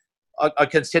 I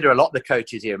consider a lot of the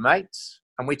coaches here mates,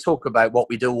 and we talk about what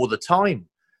we do all the time,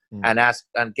 and ask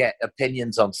and get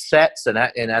opinions on sets,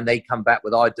 and they come back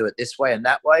with, I do it this way and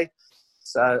that way.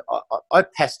 So I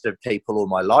pestered people all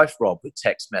my life, Rob, with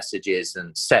text messages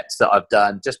and sets that I've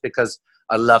done, just because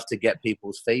I love to get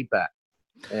people's feedback.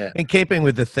 Yeah. In keeping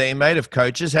with the theme, mate, of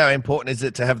coaches, how important is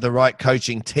it to have the right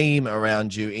coaching team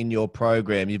around you in your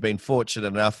program? You've been fortunate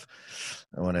enough,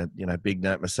 I want to, you know, big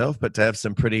note myself, but to have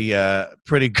some pretty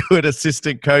good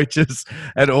assistant coaches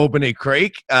at Albany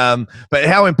Creek. But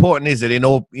how important is it, in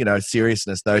all, you know,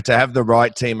 seriousness though, to have the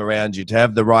right team around you, to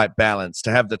have the right balance,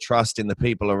 to have the trust in the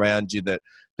people around you that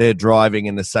they're driving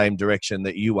in the same direction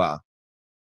that you are?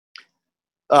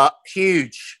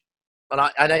 Huge.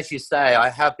 And as you say, I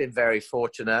have been very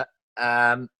fortunate.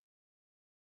 I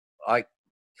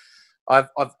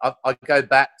go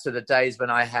back to the days when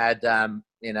I had,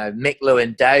 you know, Mick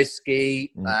Lewandowski,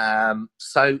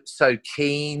 so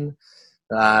keen,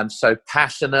 so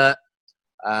passionate.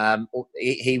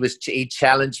 He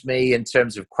challenged me in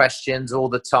terms of questions all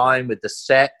the time with the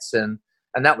sets, and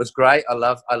that was great. I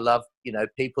love, you know,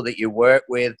 people that you work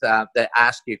with that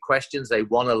ask you questions. They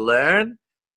want to learn,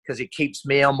 because it keeps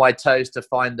me on my toes to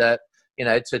find that, you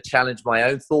know, to challenge my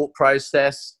own thought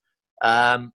process.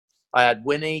 I had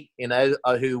Winnie, you know,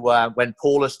 who when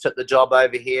Paulus took the job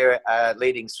over here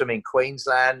leading Swimming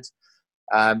Queensland,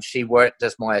 she worked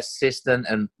as my assistant,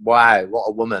 and wow, what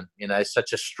a woman, you know,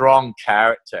 such a strong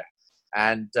character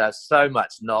and so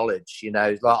much knowledge, you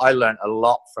know. Like, I learned a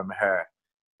lot from her.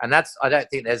 And I don't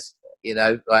think there's, you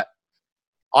know, like,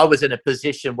 I was in a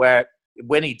position where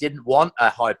Winnie didn't want a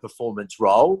high performance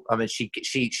role. I mean, she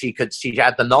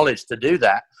had the knowledge to do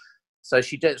that. So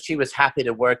she was happy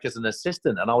to work as an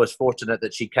assistant, and I was fortunate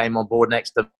that she came on board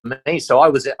next to me. So I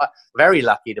was very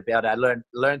lucky to be able to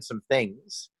learn some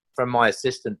things from my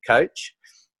assistant coach.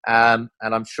 And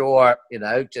I'm sure, you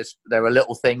know, just there were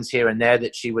little things here and there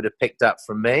that she would have picked up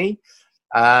from me.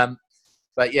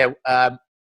 But yeah,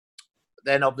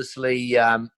 then obviously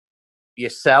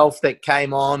yourself that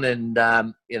came on, and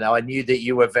you know, I knew that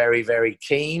you were very, very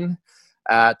keen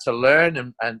to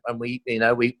learn, and we, you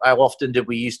know, how often did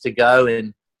we used to go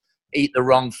and eat the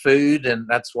wrong food, and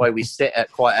that's why we sit at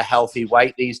quite a healthy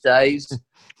weight these days.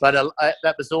 But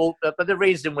that was all. But the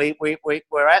reason we're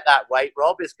at that weight,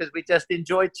 Rob, is because we just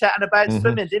enjoyed chatting about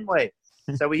swimming, didn't we?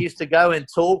 So we used to go and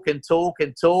talk, and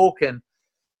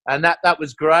that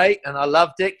was great, and I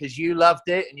loved it because you loved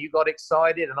it, and you got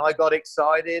excited, and I got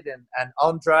excited, and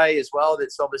Andre as well,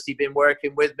 that's obviously been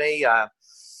working with me.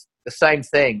 The same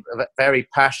thing, very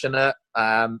passionate.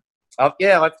 And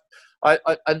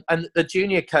the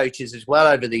junior coaches as well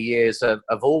over the years have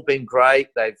all been great.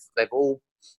 They've all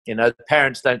The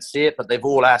parents don't see it, but they've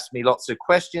all asked me lots of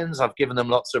questions. I've given them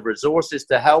lots of resources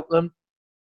to help them.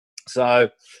 So,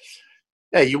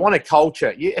 yeah, you want a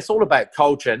culture. It's all about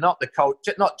culture, not the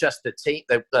culture, not just the team,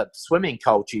 the swimming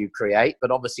culture you create,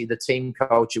 but obviously the team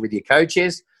culture with your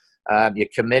coaches, your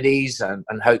committees, and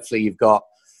hopefully you've got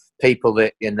people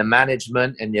that in the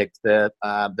management and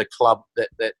the club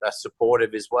that are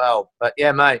supportive as well. But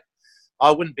yeah, mate,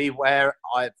 I wouldn't be where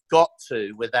I've got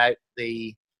to without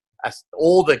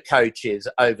all the coaches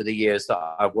over the years that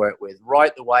I've worked with,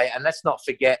 right the way. And let's not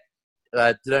forget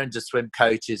Learn to Swim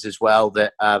coaches as well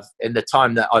that have, in the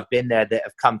time that I've been there, that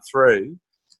have come through,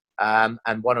 and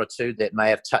one or two that may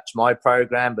have touched my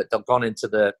program but they've gone into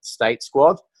the state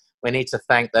squad. We need to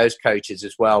thank those coaches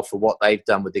as well for what they've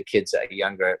done with the kids at a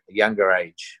younger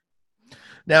age.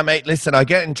 Now, mate, listen, I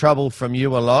get in trouble from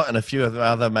you a lot and a few of the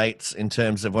other mates in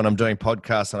terms of when I'm doing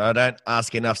podcasts, and I don't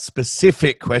ask enough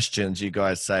specific questions, you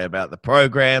guys say, about the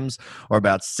programs or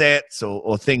about sets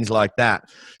or things like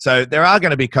that. So there are going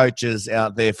to be coaches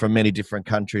out there from many different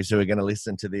countries who are going to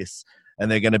listen to this, and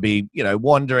they're going to be,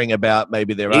 wondering about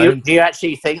maybe their own. Do you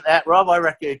actually think that, Rob? I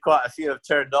reckon quite a few have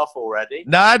turned off already.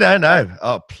 No.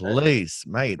 Oh, please,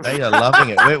 mate. They are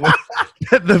loving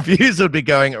it. The views would be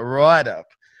going right up.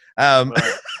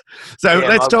 So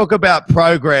let's talk about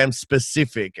program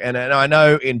specific. And I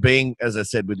know in being, as I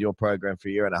said, with your program for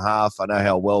a year and a half, I know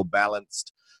how well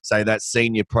balanced, say, that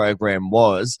senior program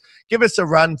was. Give us a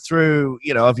run through,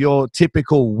 of your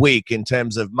typical week in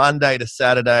terms of Monday to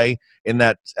Saturday in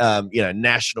that,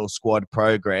 national squad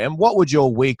program. What would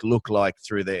your week look like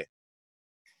through there?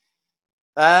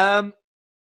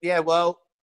 Yeah, well,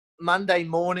 Monday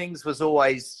mornings was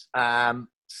always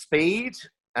speed.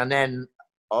 And then,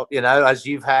 as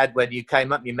you've had when you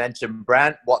came up, you mentioned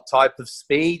Brant, what type of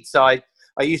speed. So I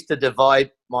used to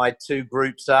divide my two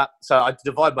groups up. So I'd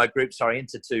divide my group,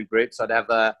 into two groups. I'd have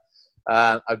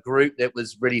a group that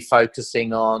was really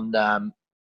focusing on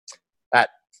that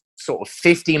sort of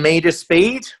 50-meter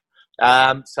speed.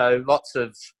 So lots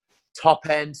of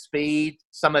top-end speed.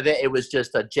 Some of it was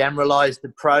just a generalized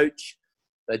approach,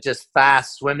 just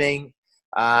fast swimming.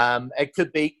 It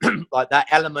could be like that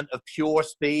element of pure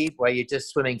speed where you're just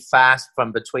swimming fast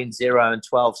from between 0 and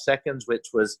 12 seconds, which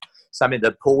was something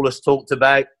that Paul has talked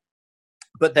about.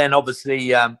 But then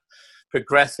obviously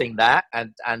progressing that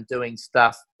and doing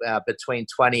stuff between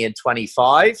 20 and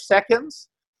 25 seconds,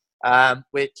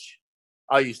 which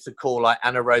I used to call like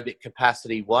anaerobic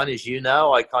capacity 1. As you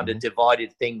know, I kind of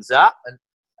divided things up, and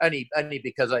only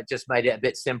because I just made it a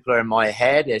bit simpler in my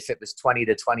head. If it was 20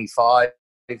 to 25,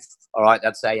 all right,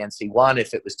 that's ANC1.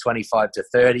 If it was 25 to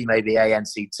 30, maybe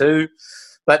ANC2.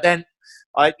 But then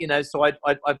I'd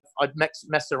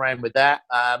mess around with that,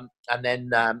 and then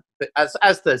but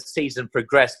as the season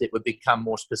progressed, it would become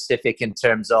more specific in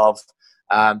terms of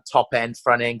top end,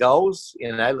 front end goals.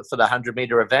 For the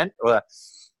 100-meter event, or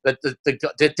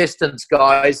the distance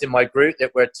guys in my group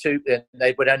that were 2,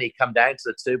 they would only come down to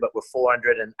the 2, but were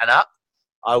 400 and up.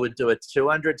 I would do a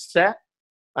 200 set.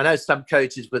 I know some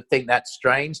coaches would think that's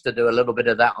strange to do a little bit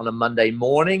of that on a Monday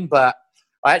morning, but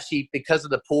I actually, because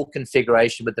of the pool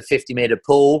configuration with the 50-meter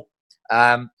pool,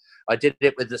 I did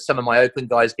it with some of my open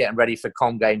guys getting ready for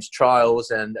Com Games trials,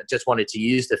 and just wanted to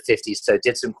use the 50, so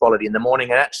did some quality in the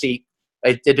morning, and actually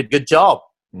I did a good job.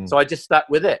 So I just stuck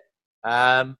with it.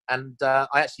 I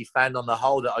actually found on the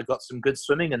whole that I got some good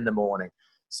swimming in the morning.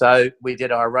 So we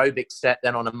did our aerobic set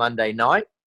then on a Monday night.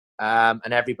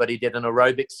 And everybody did an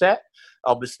aerobic set.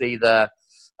 Obviously, the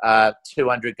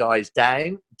 200 guys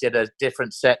down did a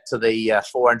different set to the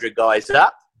 400 guys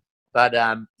up. But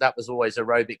that was always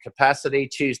aerobic capacity.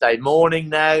 Tuesday morning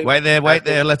now. Wait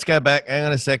there. Let's go back. Hang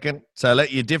on a second. So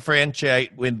let you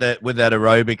differentiate with that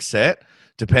aerobic set,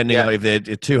 depending on if they're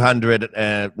 200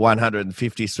 and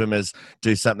 150 swimmers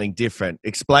do something different.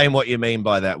 Explain what you mean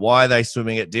by that. Why are they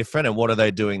swimming it different, and what are they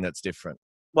doing that's different?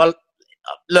 Well,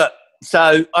 look.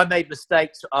 So I made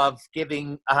mistakes of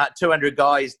giving 200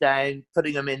 guys down,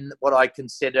 putting them in what I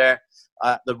consider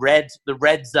the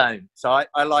red zone. So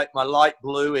I like my light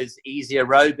blue is easy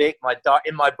aerobic.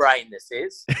 In my brain, this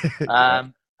is.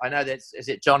 I know is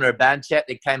it John Urbanchek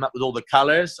that came up with all the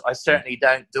colors. I certainly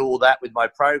don't do all that with my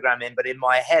programming, but in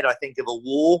my head, I think of a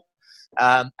wall.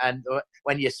 And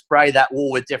when you spray that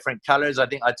wall with different colors, I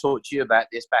think I talked to you about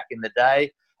this back in the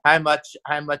day. How much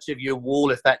of your wall,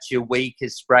 if that's your week,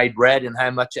 is sprayed red, and how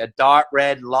much a dark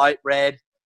red, light red.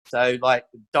 So like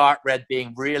dark red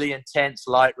being really intense,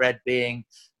 light red being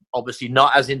obviously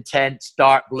not as intense,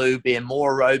 dark blue being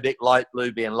more aerobic, light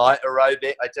blue being light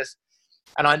aerobic.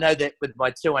 And I know that with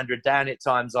my 200 down at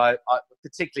times, I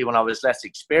particularly when I was less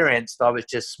experienced, I was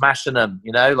just smashing them,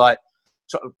 like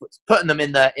putting them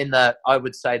in the I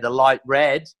would say the light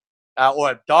red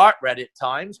or dark red at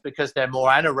times because they're more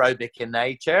anaerobic in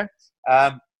nature,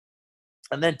 and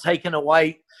then taking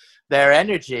away their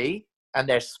energy and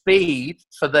their speed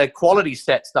for the quality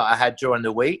sets that I had during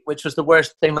the week, which was the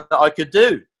worst thing that I could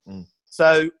do.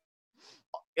 So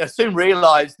I soon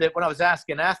realized that when I was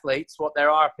asking athletes what their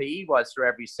RPE was for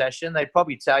every session, they'd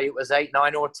probably tell you it was 8,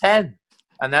 9, or 10.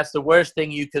 And that's the worst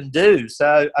thing you can do.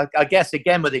 So I guess,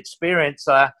 again, with experience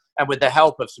and with the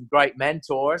help of some great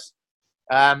mentors,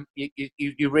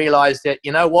 you realize that,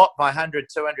 you know what, my 100,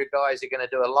 200 guys are going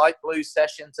to do a light blue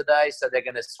session today. So they're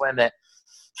going to swim at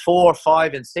 4,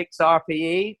 5, and 6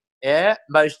 RPE,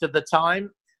 most of the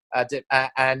time,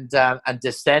 and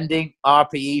descending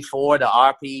RPE 4 to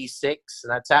RPE 6,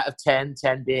 and that's out of 10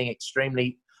 being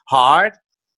extremely hard.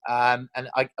 And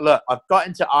I've got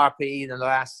into RPE in the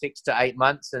last 6 to 8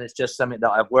 months, and it's just something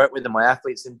that I've worked with and my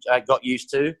athletes got used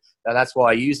to, and that's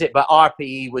why I use it. But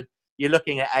RPE you're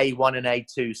looking at A1 and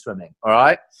A2 swimming, all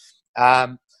right?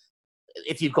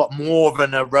 If you've got more of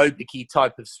an aerobic-y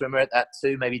type of swimmer at that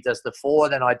 2, maybe does the 4,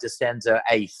 then I descend to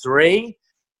A3.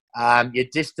 Your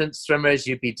distance swimmers,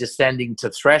 you'd be descending to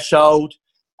threshold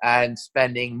and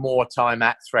spending more time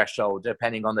at threshold,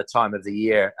 depending on the time of the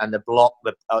year and the block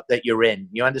that you're in.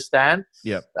 You understand?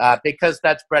 Yeah. Because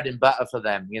that's bread and butter for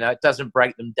them. You know, it doesn't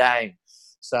break them down.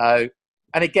 So,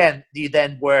 and again, you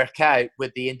then work out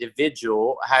with the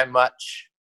individual how much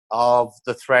of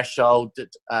the threshold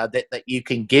that you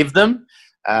can give them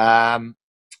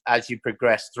as you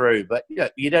progress through. But you know,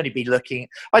 you'd only be looking.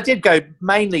 I did go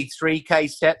mainly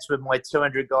 3K sets with my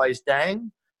 200 guys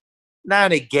down. Now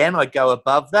and again, I go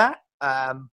above that,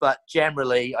 but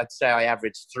generally, I'd say I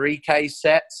average 3K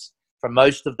sets for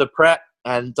most of the prep.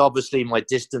 And obviously, my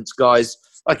distance guys,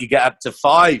 I could get up to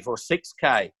 5 or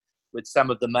 6K with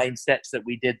some of the main sets that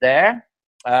we did there.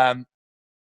 But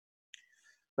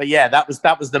yeah, that was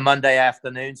the Monday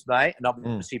afternoons, mate, and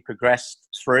obviously progressed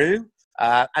through.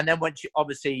 And then when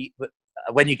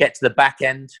you get to the back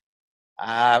end,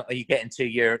 you get into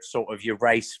your sort of your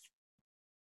race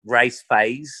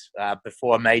phase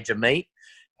before a major meet,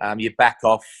 you back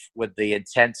off with the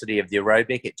intensity of the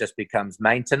aerobic. It just becomes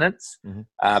maintenance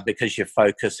because your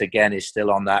focus again is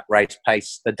still on that race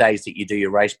pace. The days that you do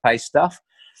your race pace stuff.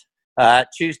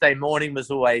 Tuesday morning was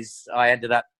always, I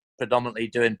ended up predominantly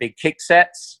doing big kick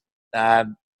sets,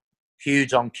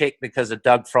 huge on kick because of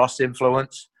Doug Frost's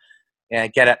influence.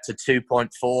 Get up to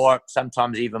 2.4,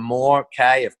 sometimes even more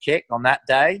K of kick on that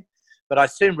day. But I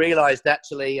soon realized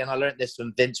actually, and I learned this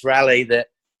from Vince Raleigh, that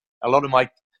a lot of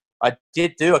I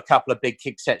did do a couple of big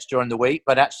kick sets during the week,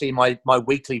 but actually my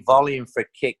weekly volume for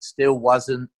kick still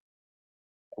wasn't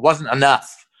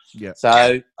enough. Yeah.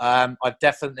 So I've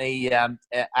definitely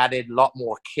added a lot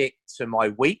more kick to my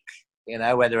week, you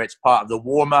know, whether it's part of the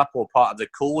warm-up or part of the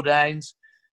cool-downs.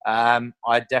 I'm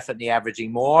definitely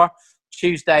averaging more.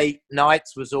 Tuesday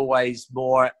nights was always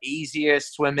more easier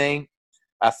swimming,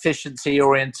 efficiency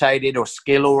orientated or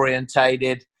skill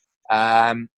orientated.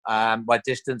 My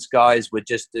distance guys would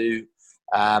just do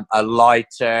a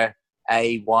lighter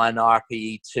A1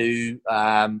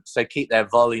 RPE2, so keep their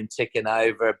volume ticking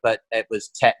over, but it was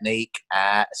technique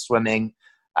swimming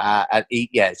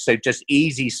so just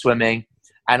easy swimming,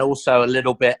 and also a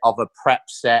little bit of a prep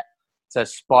set to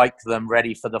spike them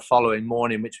ready for the following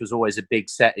morning, which was always a big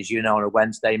set, as you know, on a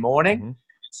Wednesday morning.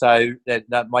 So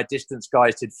my distance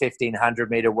guys did 1,500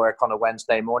 meter work on a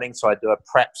Wednesday morning. So I do a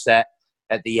prep set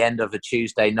at the end of a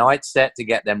Tuesday night set to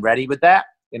get them ready with that,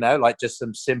 you know, like just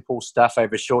some simple stuff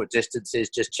over short distances,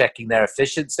 just checking their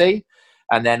efficiency.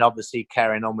 And then obviously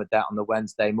carrying on with that on the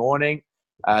Wednesday morning.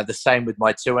 The same with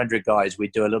my 200 guys. We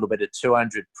do a little bit of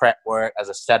 200 prep work as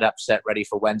a setup set ready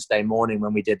for Wednesday morning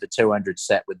when we did the 200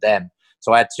 set with them.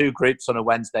 So I had 2 groups on a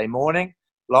Wednesday morning,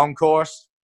 long course,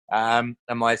 and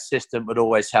my assistant would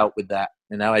always help with that.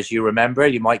 You know, as you remember,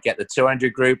 you might get the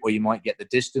 200 group or you might get the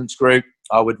distance group.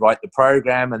 I would write the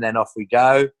program and then off we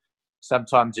go.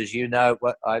 Sometimes, as you know,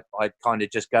 I kind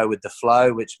of just go with the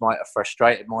flow, which might have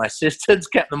frustrated my assistants,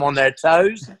 kept them on their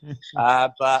toes.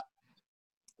 But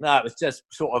no, it was just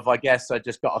sort of, I guess, I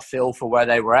just got a feel for where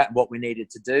they were at and what we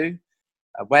needed to do.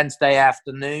 Wednesday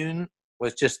afternoon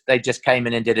was they just came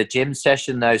in and did a gym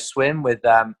session, no swim, with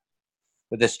the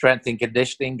strength and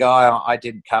conditioning guy. I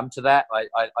didn't come to that. I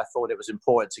thought it was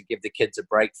important to give the kids a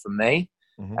break from me.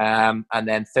 And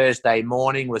then Thursday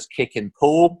morning was kick and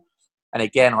pull. And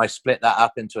again, I split that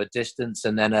up into a distance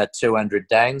and then a 200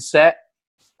 down set.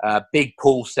 Big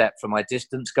pull set for my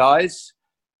distance guys.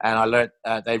 And I learned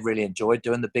they really enjoyed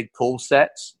doing the big pull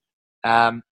sets.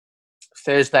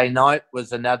 Thursday night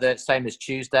was another, same as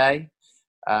Tuesday.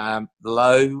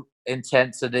 Low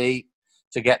intensity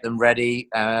to get them ready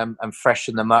and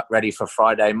freshen them up ready for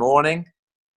Friday morning.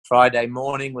 Friday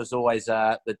morning was always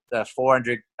the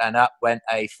 400 and up went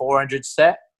a 400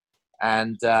 set,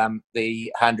 and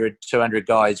the 100, 200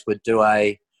 guys would do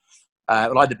it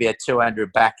would either be a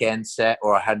 200 back end set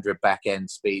or a 100 back end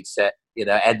speed set,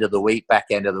 end of the week, back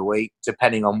end of the week,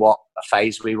 depending on what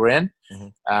phase we were in.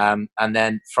 Mm-hmm. And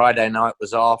then Friday night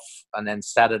was off, and then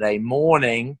Saturday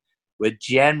morning would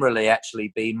generally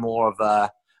actually be more of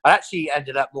I actually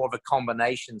ended up more of a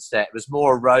combination set. It was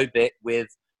more aerobic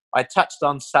I touched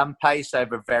on some pace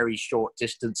over very short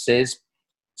distances,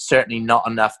 certainly not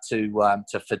enough to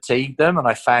fatigue them. And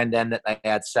I found then that they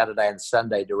had Saturday and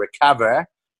Sunday to recover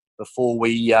before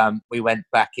we went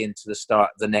back into the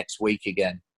start of the next week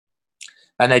again.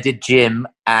 And they did gym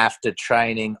after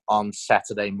training on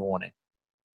Saturday morning.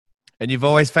 And you've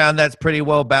always found that's pretty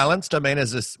well balanced. I mean,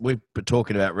 as we've been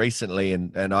talking about recently,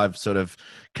 and I've sort of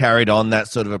carried on that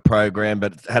sort of a program,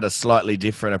 but had a slightly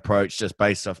different approach just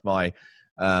based off my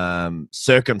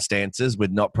circumstances,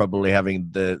 with not probably having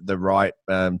the right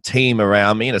team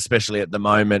around me, and especially at the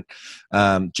moment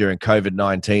during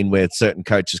COVID-19, where certain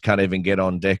coaches can't even get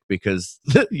on deck because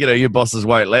your bosses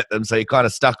won't let them, so you're kind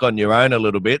of stuck on your own a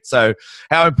little bit. So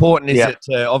how important is it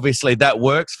to, obviously that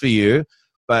works for you,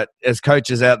 but as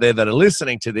coaches out there that are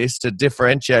listening to this, to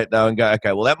differentiate though and go,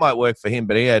 okay, well that might work for him,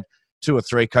 but he had 2 or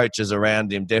 3 coaches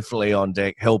around him definitely on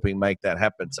deck helping make that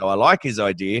happen. So I like his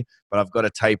idea, but I've got to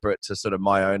taper it to sort of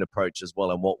my own approach as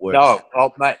well and what works.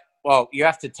 Mate. Well, you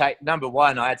have to take number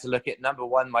one. I had to look at number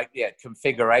one,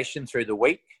 configuration through the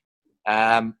week.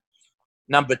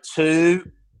 Number two,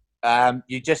 I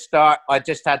just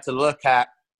had to look at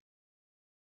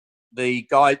the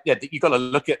guy. Yeah, you've got to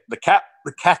look at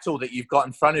the cattle that you've got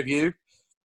in front of you.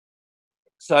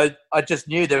 So I just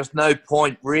knew there was no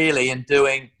point really in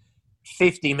doing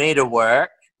 50-meter work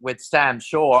with Sam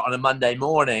Shaw on a Monday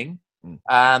morning.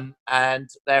 And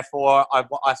therefore,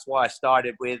 that's why I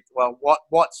started with, well,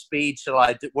 what speed shall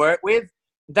I work with?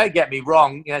 Don't get me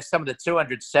wrong, some of the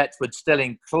 200 sets would still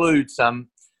include some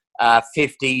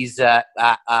 50s,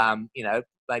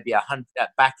 maybe 100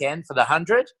 back end for the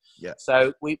 100. Yeah.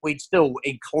 So we'd still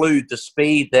include the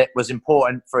speed that was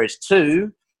important for his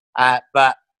the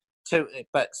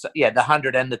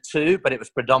 100 and the 2, but it was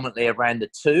predominantly around the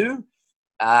 2.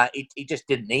 He just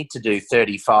didn't need to do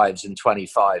 35s and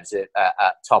 25s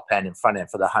at top end and front end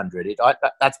for the 100.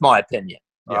 That's my opinion.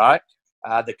 Yeah. All right.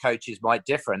 The coaches might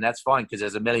differ, and that's fine because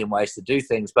there's a million ways to do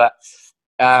things. But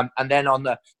and then on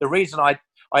the reason I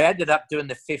ended up doing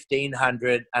the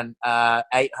 1500 and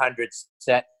 800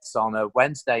 sets on a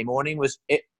Wednesday morning was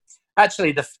it.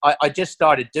 Actually, I just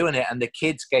started doing it, and the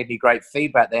kids gave me great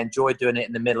feedback. They enjoyed doing it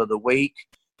in the middle of the week.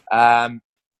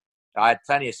 I had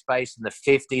plenty of space in the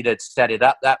 50 to set it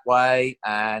up that way,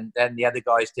 and then the other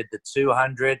guys did the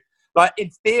 200. Like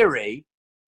in theory,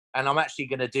 and I'm actually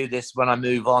going to do this when I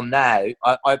move on now,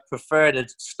 I prefer to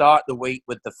start the week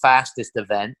with the fastest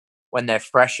event when they're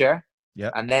fresher.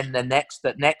 Yeah. And then the next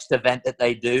event that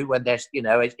they do when they're,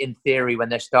 in theory, when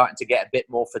they're starting to get a bit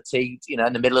more fatigued,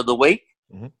 in the middle of the week.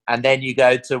 Mm-hmm. And then you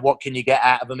go to what can you get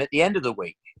out of them at the end of the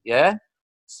week. Yeah.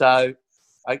 So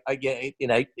I get,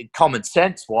 common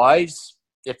sense wise,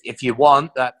 if you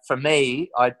want that, for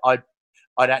me, I'd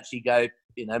actually go,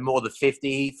 more the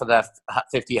 50 for the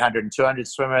 50, 100 and 200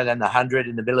 swimmer, then the 100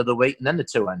 in the middle of the week, and then the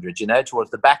 200,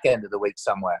 towards the back end of the week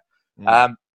somewhere.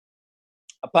 Mm.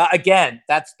 But again,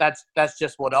 that's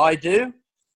just what I do.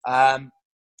 And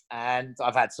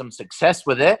I've had some success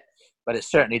with it, but it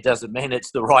certainly doesn't mean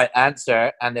it's the right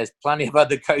answer. And there's plenty of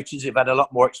other coaches who've had a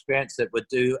lot more experience that would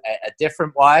do a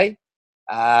different way,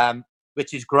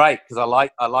 which is great because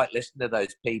I like listening to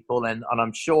those people. And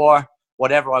I'm sure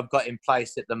whatever I've got in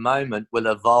place at the moment will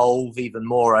evolve even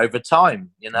more over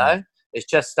time. It's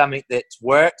just something that's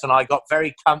worked and I got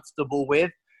very comfortable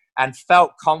with and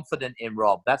felt confident in,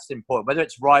 Rob. That's important. Whether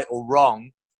it's right or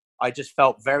wrong, I just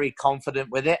felt very confident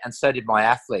with it, and so did my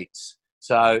athletes.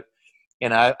 So,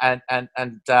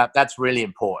 that's really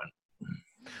important.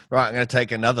 Right, I'm going to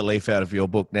take another leaf out of your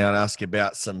book now and ask you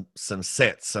about some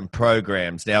sets, some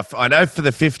programs. Now, I know for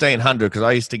the 1500, because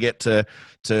I used to get to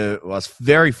I was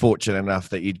very fortunate enough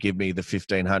that you'd give me the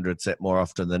 1500 set more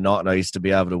often than not, and I used to be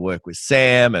able to work with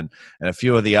Sam and a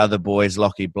few of the other boys,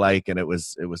 Lockie Blake, and it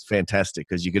was fantastic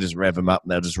because you could just rev them up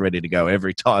and they're just ready to go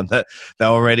every time that they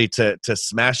were ready to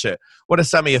smash it. What are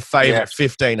some of your favorite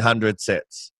 1500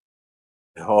 sets?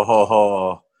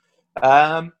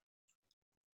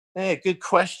 Yeah, good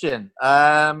question.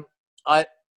 I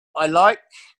like,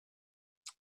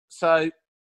 so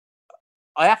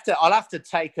I'll have to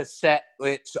take a set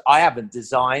which I haven't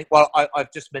designed. Well,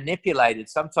 I've just manipulated.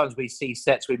 Sometimes we see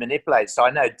sets we manipulate. So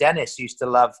I know Dennis used to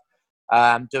love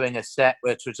doing a set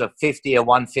which was a 50, a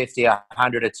 150, a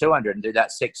 100, a 200, and do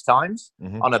that 6 times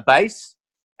on a base.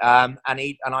 And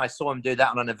I saw him do that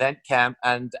on an event camp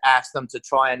and asked them to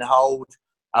try and hold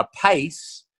a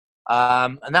pace.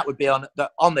 And that would be on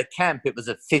the camp. It was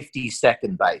a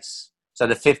 50-second base. So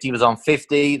the 50 was on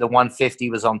 50, the 150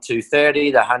 was on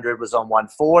 230, the 100 was on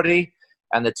 140,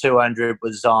 and the 200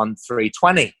 was on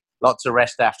 320. Lots of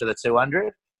rest after the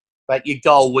 200. But your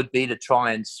goal would be to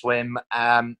try and swim,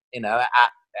 trying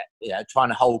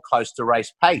to hold close to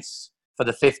race pace for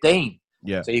the 15.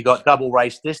 Yeah. So you got double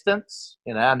race distance,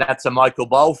 and that's a Michael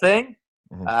Bowl thing.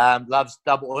 Loves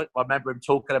double. I remember him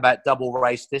talking about double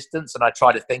race distance, and I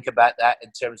try to think about that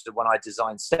in terms of when I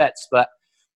design sets. But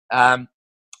I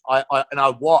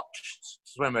watched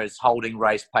swimmers holding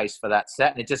race pace for that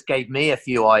set, and it just gave me a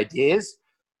few ideas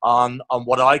on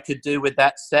what I could do with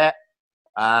that set.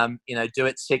 Do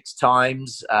it 6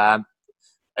 times.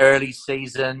 Early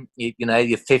season,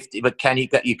 you're 50, but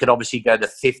you could obviously go the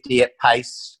 50 at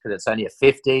pace because it's only a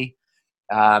 50.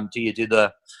 Do you do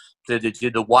the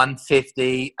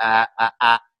 150 at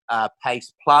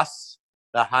pace plus,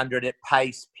 the 100 at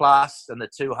pace plus, and the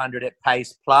 200 at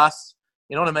pace plus?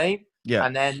 You know what I mean? Yeah.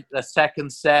 And then the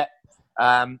second set,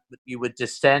 you would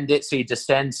descend it. So you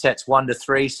descend sets 1 to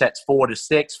 3, sets 4 to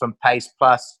 6 from pace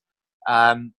plus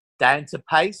down to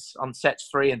pace on sets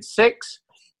 3 and 6.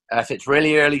 If it's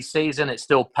really early season, it's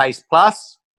still pace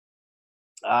plus.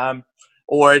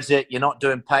 Or is it you're not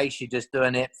doing pace, you're just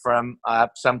doing it from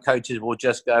some coaches will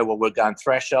just go, well, we're going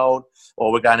threshold,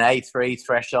 or we're going A3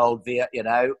 threshold,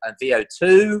 and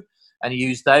VO2, and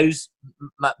use those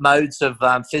modes of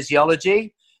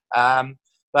physiology.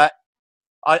 But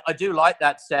I do like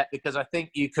that set because I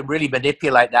think you can really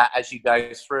manipulate that as you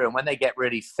go through. And when they get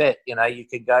really fit, you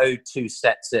can go 2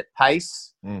 sets at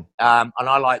pace. And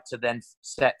I like to then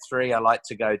set 3, I like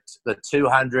to go to the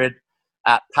 200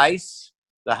 at pace,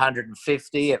 the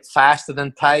 150 at faster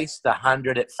than pace, the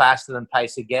 100 at faster than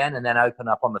pace again, and then open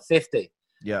up on the 50.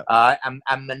 Yeah. And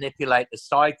manipulate the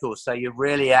cycle. So you're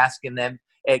really asking them,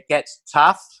 it gets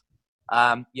tough.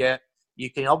 You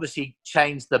can obviously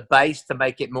change the base to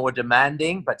make it more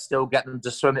demanding, but still get them to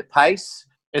swim at pace.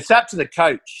 It's up to the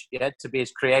coach, to be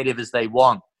as creative as they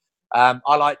want. I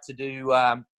like to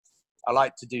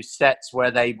do sets where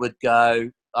they would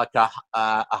go like a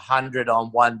 100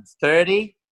 on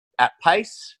 130 at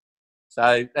pace.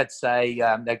 So let's say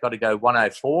they've got to go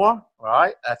 104,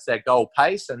 right? That's their goal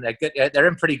pace, and they're good. They're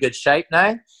in pretty good shape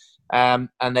now,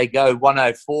 and they go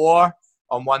 104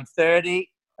 on 130.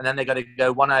 And then they've got to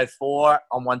go 104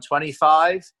 on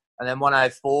 125, and then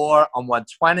 104 on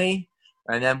 120,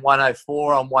 and then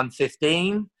 104 on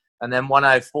 115, and then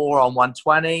 104 on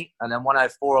 120, and then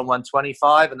 104 on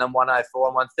 125, and then 104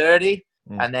 on 130.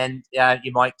 And then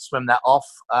you might swim that off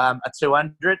a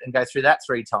 200 and go through that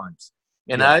 3 times.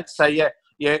 So you're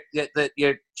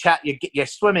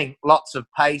swimming lots of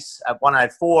pace at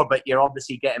 104, but you're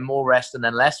obviously getting more rest and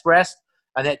then less rest.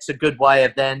 And it's a good way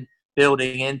of then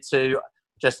building into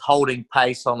just holding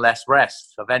pace on less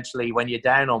rest. Eventually, when you're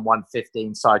down on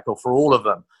 115 cycle for all of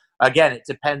them, again, it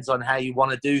depends on how you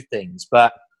want to do things.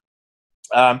 But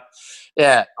I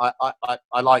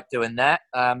like doing that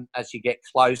as you get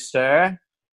closer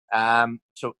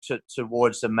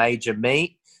towards the major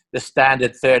meet. The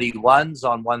standard 31s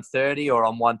on 130 or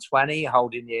on 120,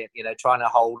 holding trying to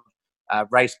hold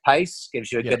race pace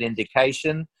gives you a good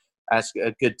indication. That's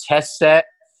a good test set.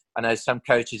 I know some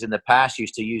coaches in the past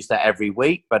used to use that every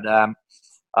week, but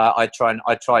I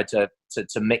try to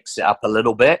mix it up a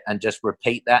little bit and just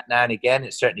repeat that now and again.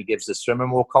 It certainly gives the swimmer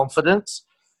more confidence.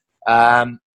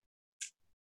 What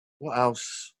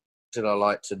else did I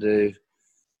like to do?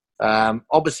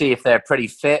 Obviously, if they're pretty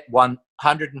fit,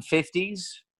 150s.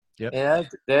 Yeah,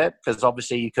 because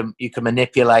obviously you can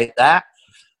manipulate that.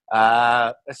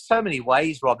 There's so many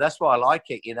ways, Rob. That's why I like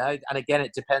it, And again,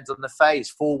 it depends on the phase.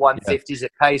 4 150s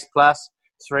at pace plus,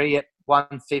 3 at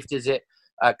 150s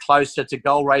at closer to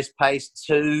goal race pace.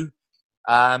 2,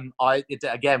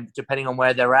 again, depending on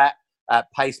where they're at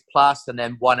pace plus, and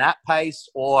then 1 at pace,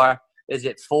 or is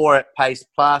it 4 at pace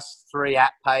plus, 3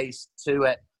 at pace, 2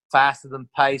 at faster than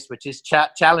pace, which is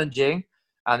challenging,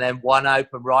 and then 1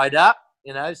 open right up.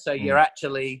 So you're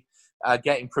actually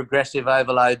getting progressive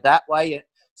overload that way.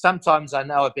 Sometimes I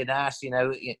know I've been asked,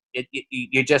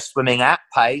 you're just swimming at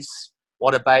pace.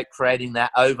 What about creating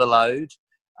that overload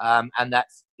and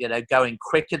that's, going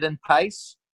quicker than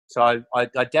pace? So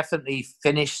I definitely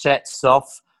finish sets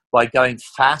off by going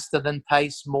faster than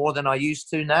pace more than I used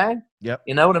to now. Yep.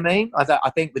 You know what I mean? I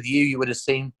think with you would have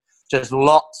seen just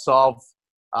lots of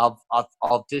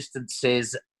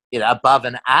distances, above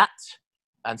and at,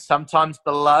 and sometimes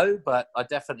below. But I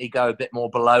definitely go a bit more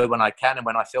below when I can and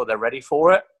when I feel they're ready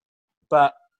for it.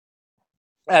 But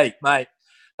hey, mate,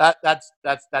 that's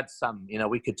some.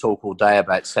 We could talk all day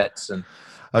about sets and.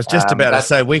 I was just about to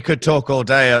say, we could talk all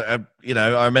day.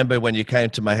 I remember when you came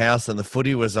to my house and the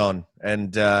footy was on,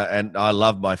 and I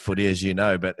love my footy, as you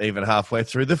know, but even halfway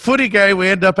through the footy game, we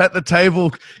end up at the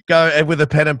table going with a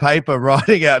pen and paper,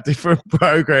 writing out different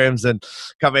programs and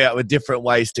coming out with different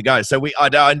ways to go. So I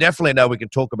definitely know we can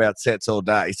talk about sets all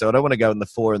day, so I don't want to go in the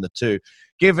 4 and the 2.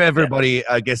 Give everybody,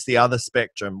 I guess, the other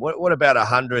spectrum. What about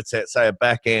 100 set, say a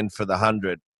back end for the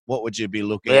 100? What would you be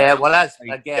looking at? Yeah, well, that's,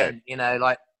 again,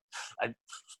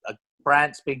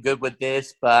 Brant's been good with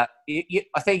this, but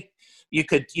I think you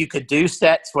could do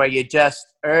sets where you're just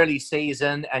early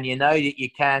season and you know that you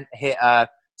can't hit a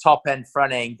top end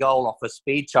front end goal off a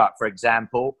speed chart, for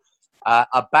example.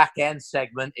 A back end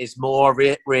segment is more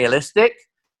realistic,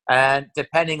 and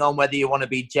depending on whether you want to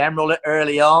be general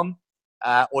early on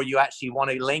or you actually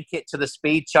want to link it to the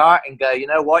speed chart and go, you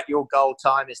know what, your goal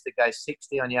time is to go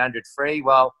 60 on your 100 free.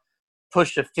 Well,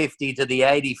 push a 50 to the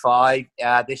 85.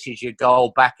 This is your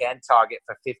goal back end target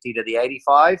for 50 to the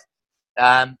 85.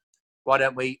 Why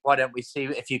don't we see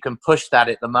if you can push that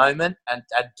at the moment and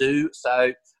do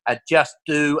so? Just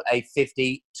do a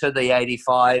 50 to the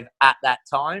 85 at that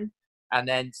time, and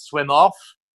then swim off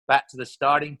back to the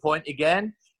starting point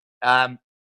again. But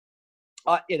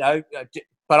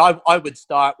I would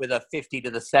start with a 50 to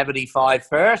the 75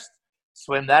 first.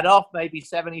 Swim that off, maybe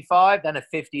 75, then a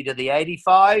 50 to the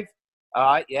 85. All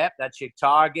right, yeah, that's your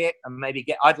target, and maybe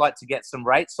I'd like to get some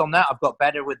rates on that. I've got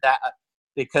better with that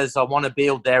because I want to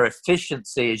build their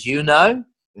efficiency, as you know.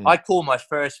 I call my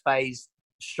first phase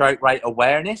stroke rate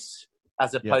awareness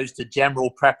as opposed to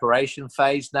general preparation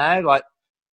phase now. Like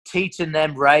teaching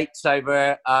them rates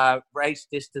over race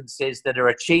distances that are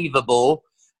achievable,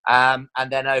 and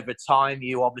then over time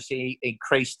you obviously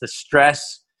increase the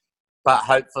stress, but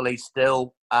hopefully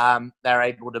still they're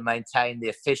able to maintain the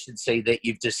efficiency that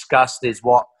you've discussed is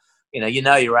what,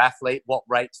 your athlete, what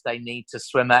rates they need to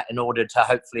swim at in order to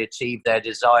hopefully achieve their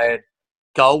desired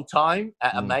goal time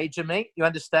at a major meet. You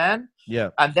understand? Yeah.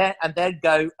 And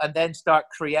then start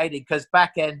creating, because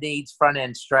back end needs front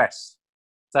end stress.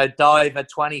 So dive at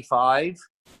 25.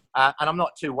 And I'm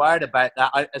not too worried about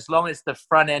that. As long as the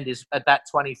front end is at that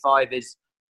 25 is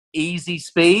easy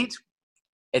speed.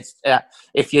 It's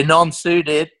if you're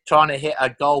non-suited, trying to hit a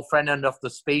goal front end off the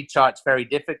speed chart is very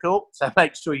difficult. So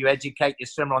make sure you educate your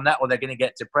swimmer on that, or they're going to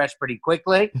get depressed pretty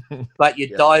quickly. But you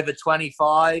dive at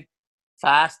 25,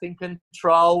 fast and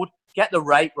controlled. Get the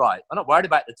rate right. I'm not worried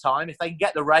about the time. If they can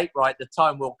get the rate right, the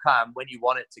time will come when you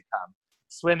want it to come.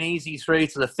 Swim easy through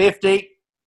to the 50,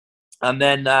 and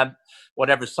then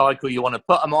whatever cycle you want to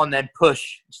put them on, then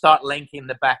push. Start linking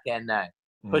the back end now.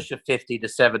 Push a 50 to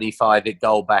 75 at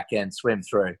goal back end, swim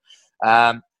through.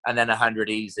 And then 100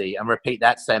 easy. And repeat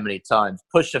that so many times.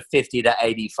 Push a 50 to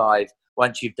 85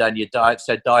 once you've done your dive.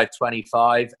 So dive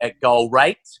 25 at goal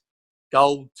rate.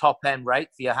 Goal top end rate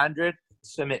for your 100.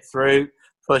 Swim it through.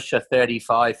 Push a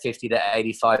 35, 50 to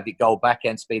 85 at goal back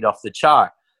end speed off the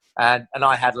chart. And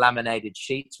I had laminated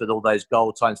sheets with all those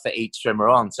goal times for each swimmer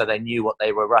on, so they knew what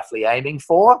they were roughly aiming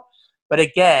for. But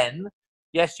again,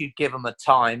 yes, you'd give them a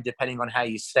time depending on how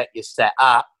you set your set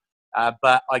up,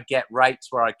 but I get rates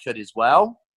where I could as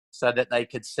well, so that they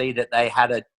could see that they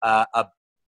had a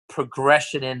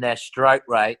progression in their stroke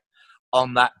rate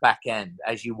on that back end,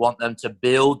 as you want them to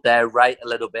build their rate a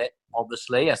little bit,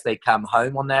 obviously, as they come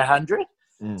home on their 100.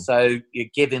 So you're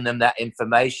giving them that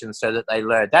information so that they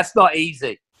learn. That's not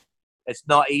easy. It's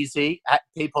not easy.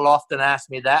 People often ask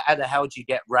me that. How the hell do you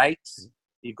get rates?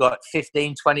 You've got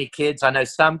 15, 20 kids. I know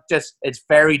some it's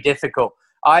very difficult.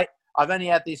 I've only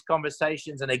had these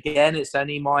conversations, and again, it's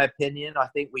only my opinion. I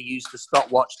think we use the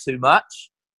stopwatch too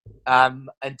much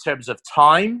in terms of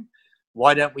time.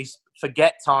 Why don't we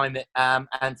forget time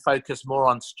and focus more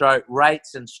on stroke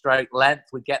rates and stroke length?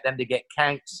 We get them to get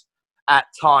counts at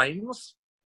times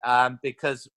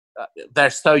because they're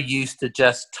so used to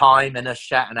just time and us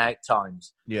shouting out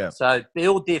times. Yeah. So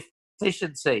build the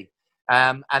efficiency.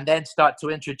 And then start to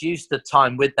introduce the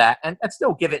time with that, and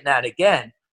still give it now and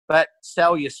again, but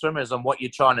sell your swimmers on what you're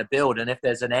trying to build. And if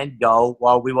there's an end goal,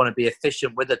 well, we want to be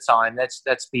efficient with the time. Let's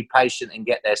be patient and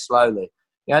get there slowly.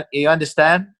 You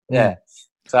understand? Yeah.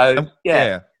 So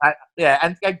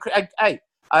and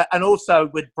also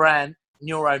with Brant,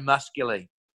 neuromuscularly,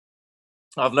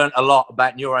 I've learned a lot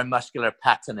about neuromuscular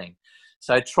patterning.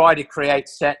 So try to create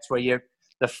sets where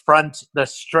the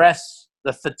stress,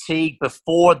 the fatigue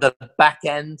before the back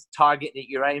end target that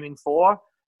you're aiming for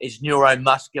is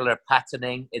neuromuscular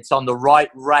patterning. It's on the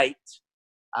right rate.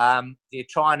 You're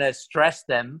trying to stress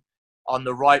them on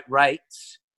the right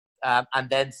rates, and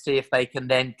then see if they can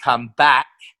then come back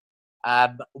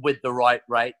with the right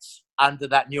rates under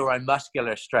that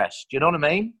neuromuscular stress. Do you know what I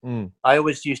mean? I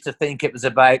always used to think it was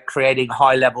about creating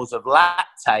high levels of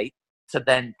lactate to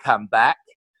then come back,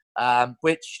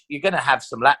 which you're going to have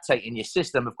some lactate in your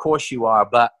system. Of course you are.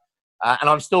 But, and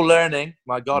I'm still learning.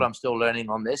 My God, I'm still learning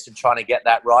on this and trying to get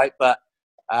that right. But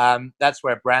that's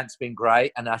where Brant's been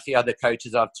great. And a few other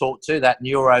coaches I've talked to, that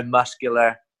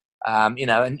neuromuscular, when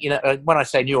I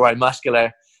say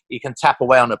neuromuscular, you can tap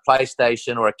away on a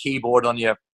PlayStation or a keyboard on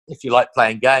your, if you like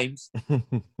playing games, and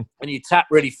you tap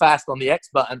really fast on the X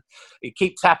button. You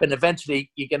keep tapping,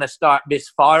 eventually you're going to start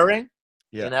misfiring.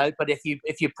 But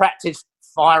if you practice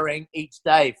firing each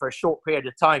day for a short period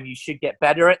of time, you should get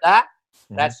better at that.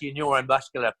 That's your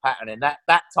neuromuscular patterning.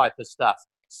 That type of stuff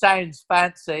sounds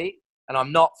fancy, and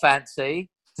I'm not fancy.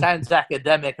 Sounds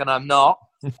academic, and I'm not.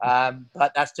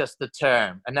 But that's just the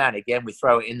term. And now and again, we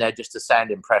throw it in there just to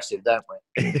sound impressive, don't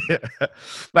we?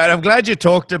 Mate, I'm glad you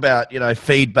talked about,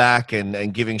 feedback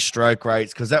and giving stroke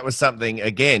rates, because that was something,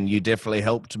 again, you definitely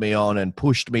helped me on and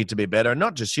pushed me to be better. And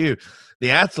not just you,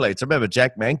 the athletes. I remember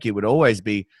Jack Mankey would always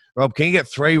be, Rob, can you get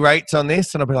 3 rates on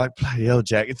this? And I'd be like, bloody hell,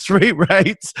 Jack, 3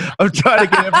 rates? I'm trying to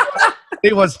get everyone.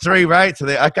 He wants 3 rates. And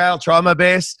okay, I'll try my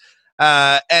best.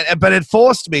 But it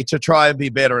forced me to try and be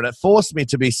better, and it forced me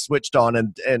to be switched on.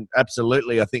 And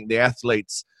absolutely, I think the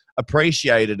athletes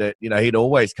appreciated it. He'd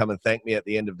always come and thank me at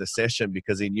the end of the session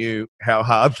because he knew how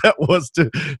hard that was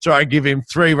to try and give him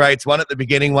 3 rates, 1 at the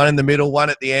beginning, 1 in the middle, 1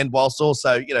 at the end, whilst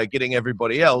also, getting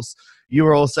everybody else. You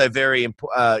were also very,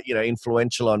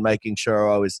 influential on making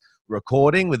sure I was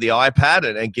recording with the iPad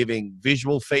and giving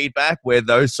visual feedback where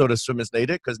those sort of swimmers need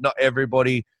it, because not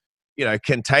everybody,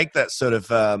 can take that sort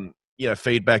of,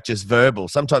 feedback just verbal.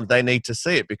 Sometimes they need to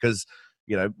see it because,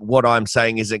 what I'm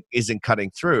saying isn't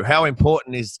cutting through. How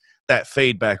important is that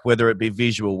feedback, whether it be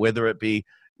visual, whether it be,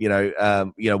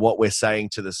 what we're saying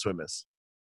to the swimmers?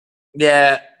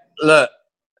 Yeah, look,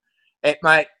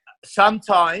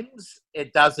 sometimes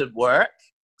it doesn't work.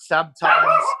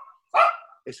 Sometimes,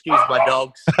 excuse my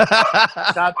dogs.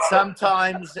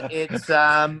 Sometimes it's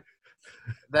I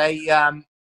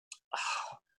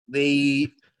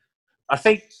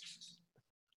think,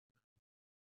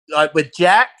 like with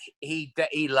Jack, he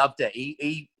loved it.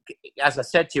 He, as I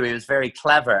said to you, he was very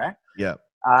clever. Yeah.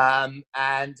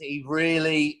 And he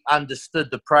really understood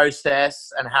the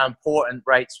process and how important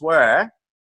rates were.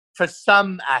 For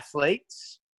some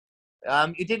athletes,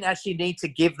 you didn't actually need to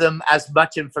give them as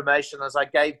much information as I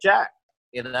gave Jack,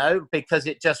 because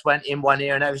it just went in one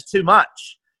ear and it was too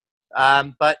much.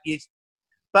 But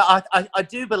I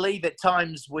do believe at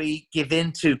times we give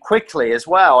in too quickly as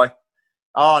well.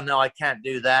 Oh, no, I can't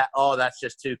do that. Oh, that's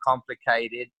just too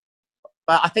complicated.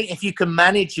 But I think if you can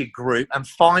manage your group and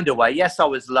find a way, yes, I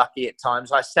was lucky at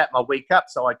times. I set my week up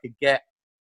so I could get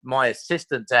my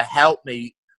assistant to help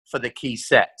me for the key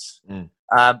sets.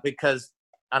 Because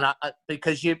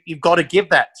you've got to give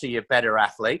that to your better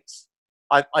athletes.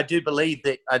 I do believe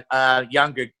that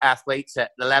younger athletes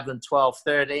at 11, 12,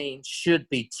 13 should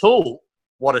be taught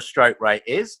what a stroke rate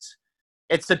is.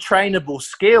 It's a trainable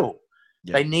skill.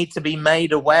 Yeah. They need to be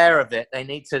made aware of it. They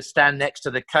need to stand next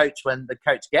to the coach when the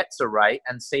coach gets a rate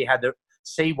and see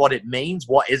what it means.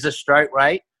 What is a stroke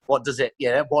rate? What does it?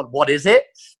 What is it?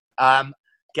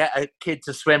 Get a kid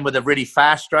to swim with a really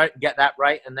fast stroke, get that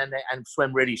rate, and then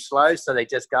swim really slow. So they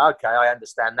just go, okay, I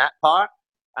understand that part,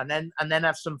 and then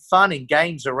have some fun in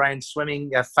games around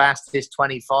swimming fastest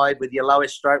 25 with your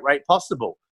lowest stroke rate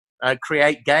possible.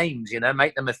 Create games,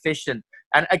 make them efficient,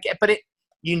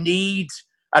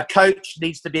 a coach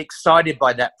needs to be excited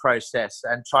by that process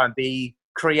and try and be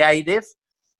creative.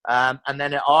 And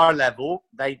then at our level,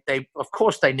 they of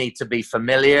course they need to be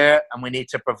familiar, and we need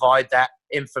to provide that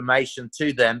information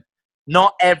to them.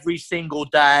 Not every single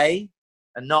day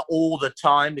and not all the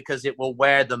time, because it will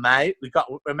wear them out.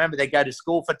 Remember, they go to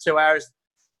school for 2 hours.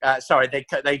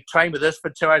 They train with us for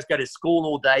 2 hours, go to school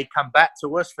all day, come back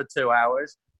to us for 2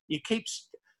 hours. You keep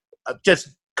just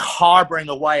harboring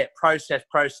away at process,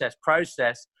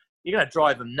 you're going to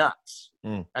drive them nuts.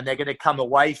 And they're going to come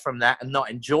away from that and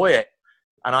not enjoy it.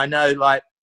 And I know, like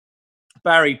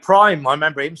Barry Prime, I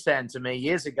remember him saying to me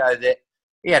years ago that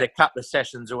he had a couple of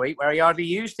sessions a week where he hardly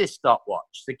used his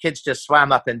stopwatch. The kids just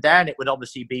swam up and down. It would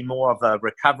obviously be more of a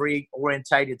recovery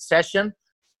orientated session.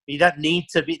 You don't need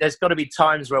to be, there's got to be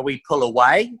times where we pull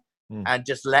away and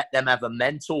just let them have a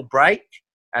mental break.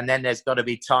 And then there's got to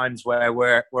be times where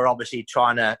we're obviously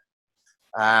trying to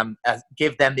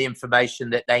give them the information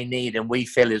that they need and we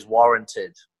feel is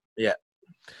warranted. Yeah.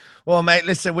 Well, mate,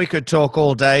 listen, we could talk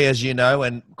all day, as you know,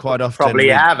 and quite often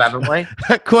haven't we?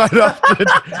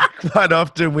 quite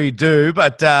often we do.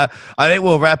 But I think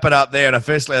we'll wrap it up there. And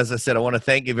firstly, as I said, I want to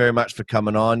thank you very much for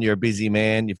coming on. You're a busy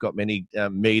man. You've got many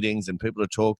meetings and people to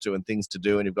talk to and things to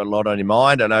do, and you've got a lot on your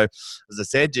mind. I know, as I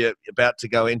said, you're about to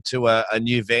go into a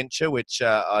new venture, which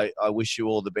I wish you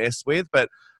all the best with. But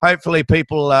hopefully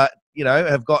people,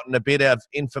 have gotten a bit of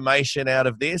information out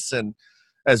of this. And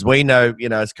as we know,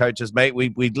 as coaches, mate,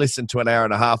 we listen to an hour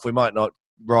and a half. We might not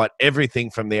write everything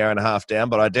from the hour and a half down,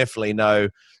 but I definitely know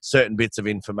certain bits of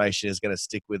information is going to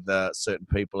stick with certain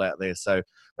people out there. So,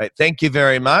 mate, thank you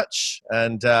very much,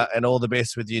 and all the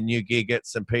best with your new gig at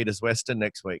St. Peter's Western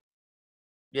next week.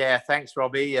 Yeah, thanks,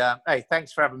 Robbie. Hey,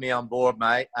 thanks for having me on board,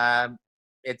 mate.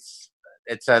 It's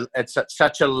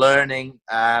such a learning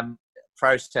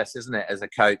process, isn't it, as a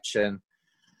coach? And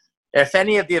if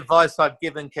any of the advice I've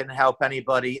given can help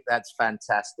anybody, that's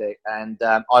fantastic. And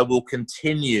I will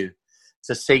continue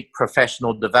to seek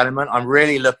professional development. I'm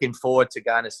really looking forward to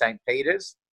going to St.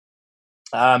 Peter's.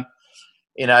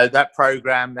 That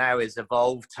program now is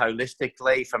evolved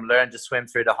holistically from learn to swim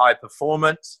through to high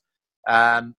performance.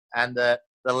 And the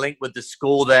link with the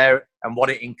school there and what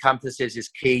it encompasses is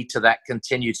key to that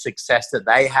continued success that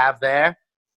they have there.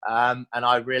 And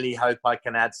I really hope I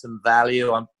can add some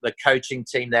value. The coaching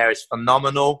team there is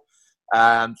phenomenal,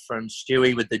 from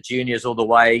Stewie with the juniors all the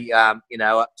way, up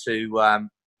to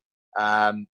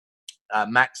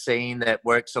Maxine that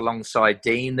works alongside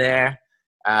Dean there,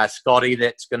 Scotty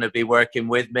that's going to be working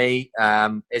with me.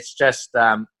 It's just,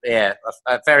 a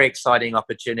very exciting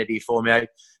opportunity for me.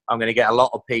 I'm going to get a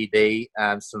lot of PD,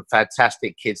 some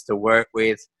fantastic kids to work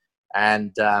with,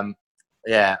 and I'm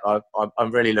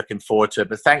really looking forward to it.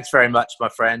 But thanks very much, my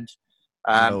friend.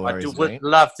 No worries, I would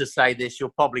love to say this. You'll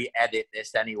probably edit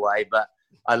this anyway, but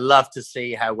I love to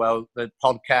see how well the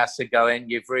podcasts are going.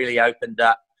 You've really opened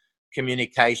up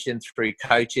communication through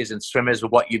coaches and swimmers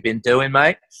with what you've been doing,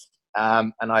 mate.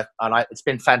 And it's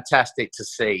been fantastic to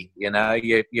see. You're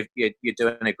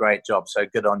doing a great job. So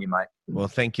good on you, mate. Well,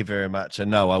 thank you very much. And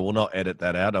no, I will not edit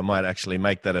that out. I might actually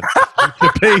make that a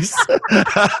piece.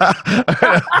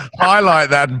 Highlight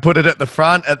that and put it at the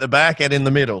front, at the back, and in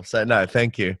the middle. So no,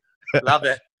 thank you. Love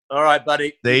it. All right,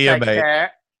 buddy. See you, mate. Take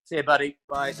care. See you, buddy.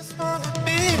 Bye.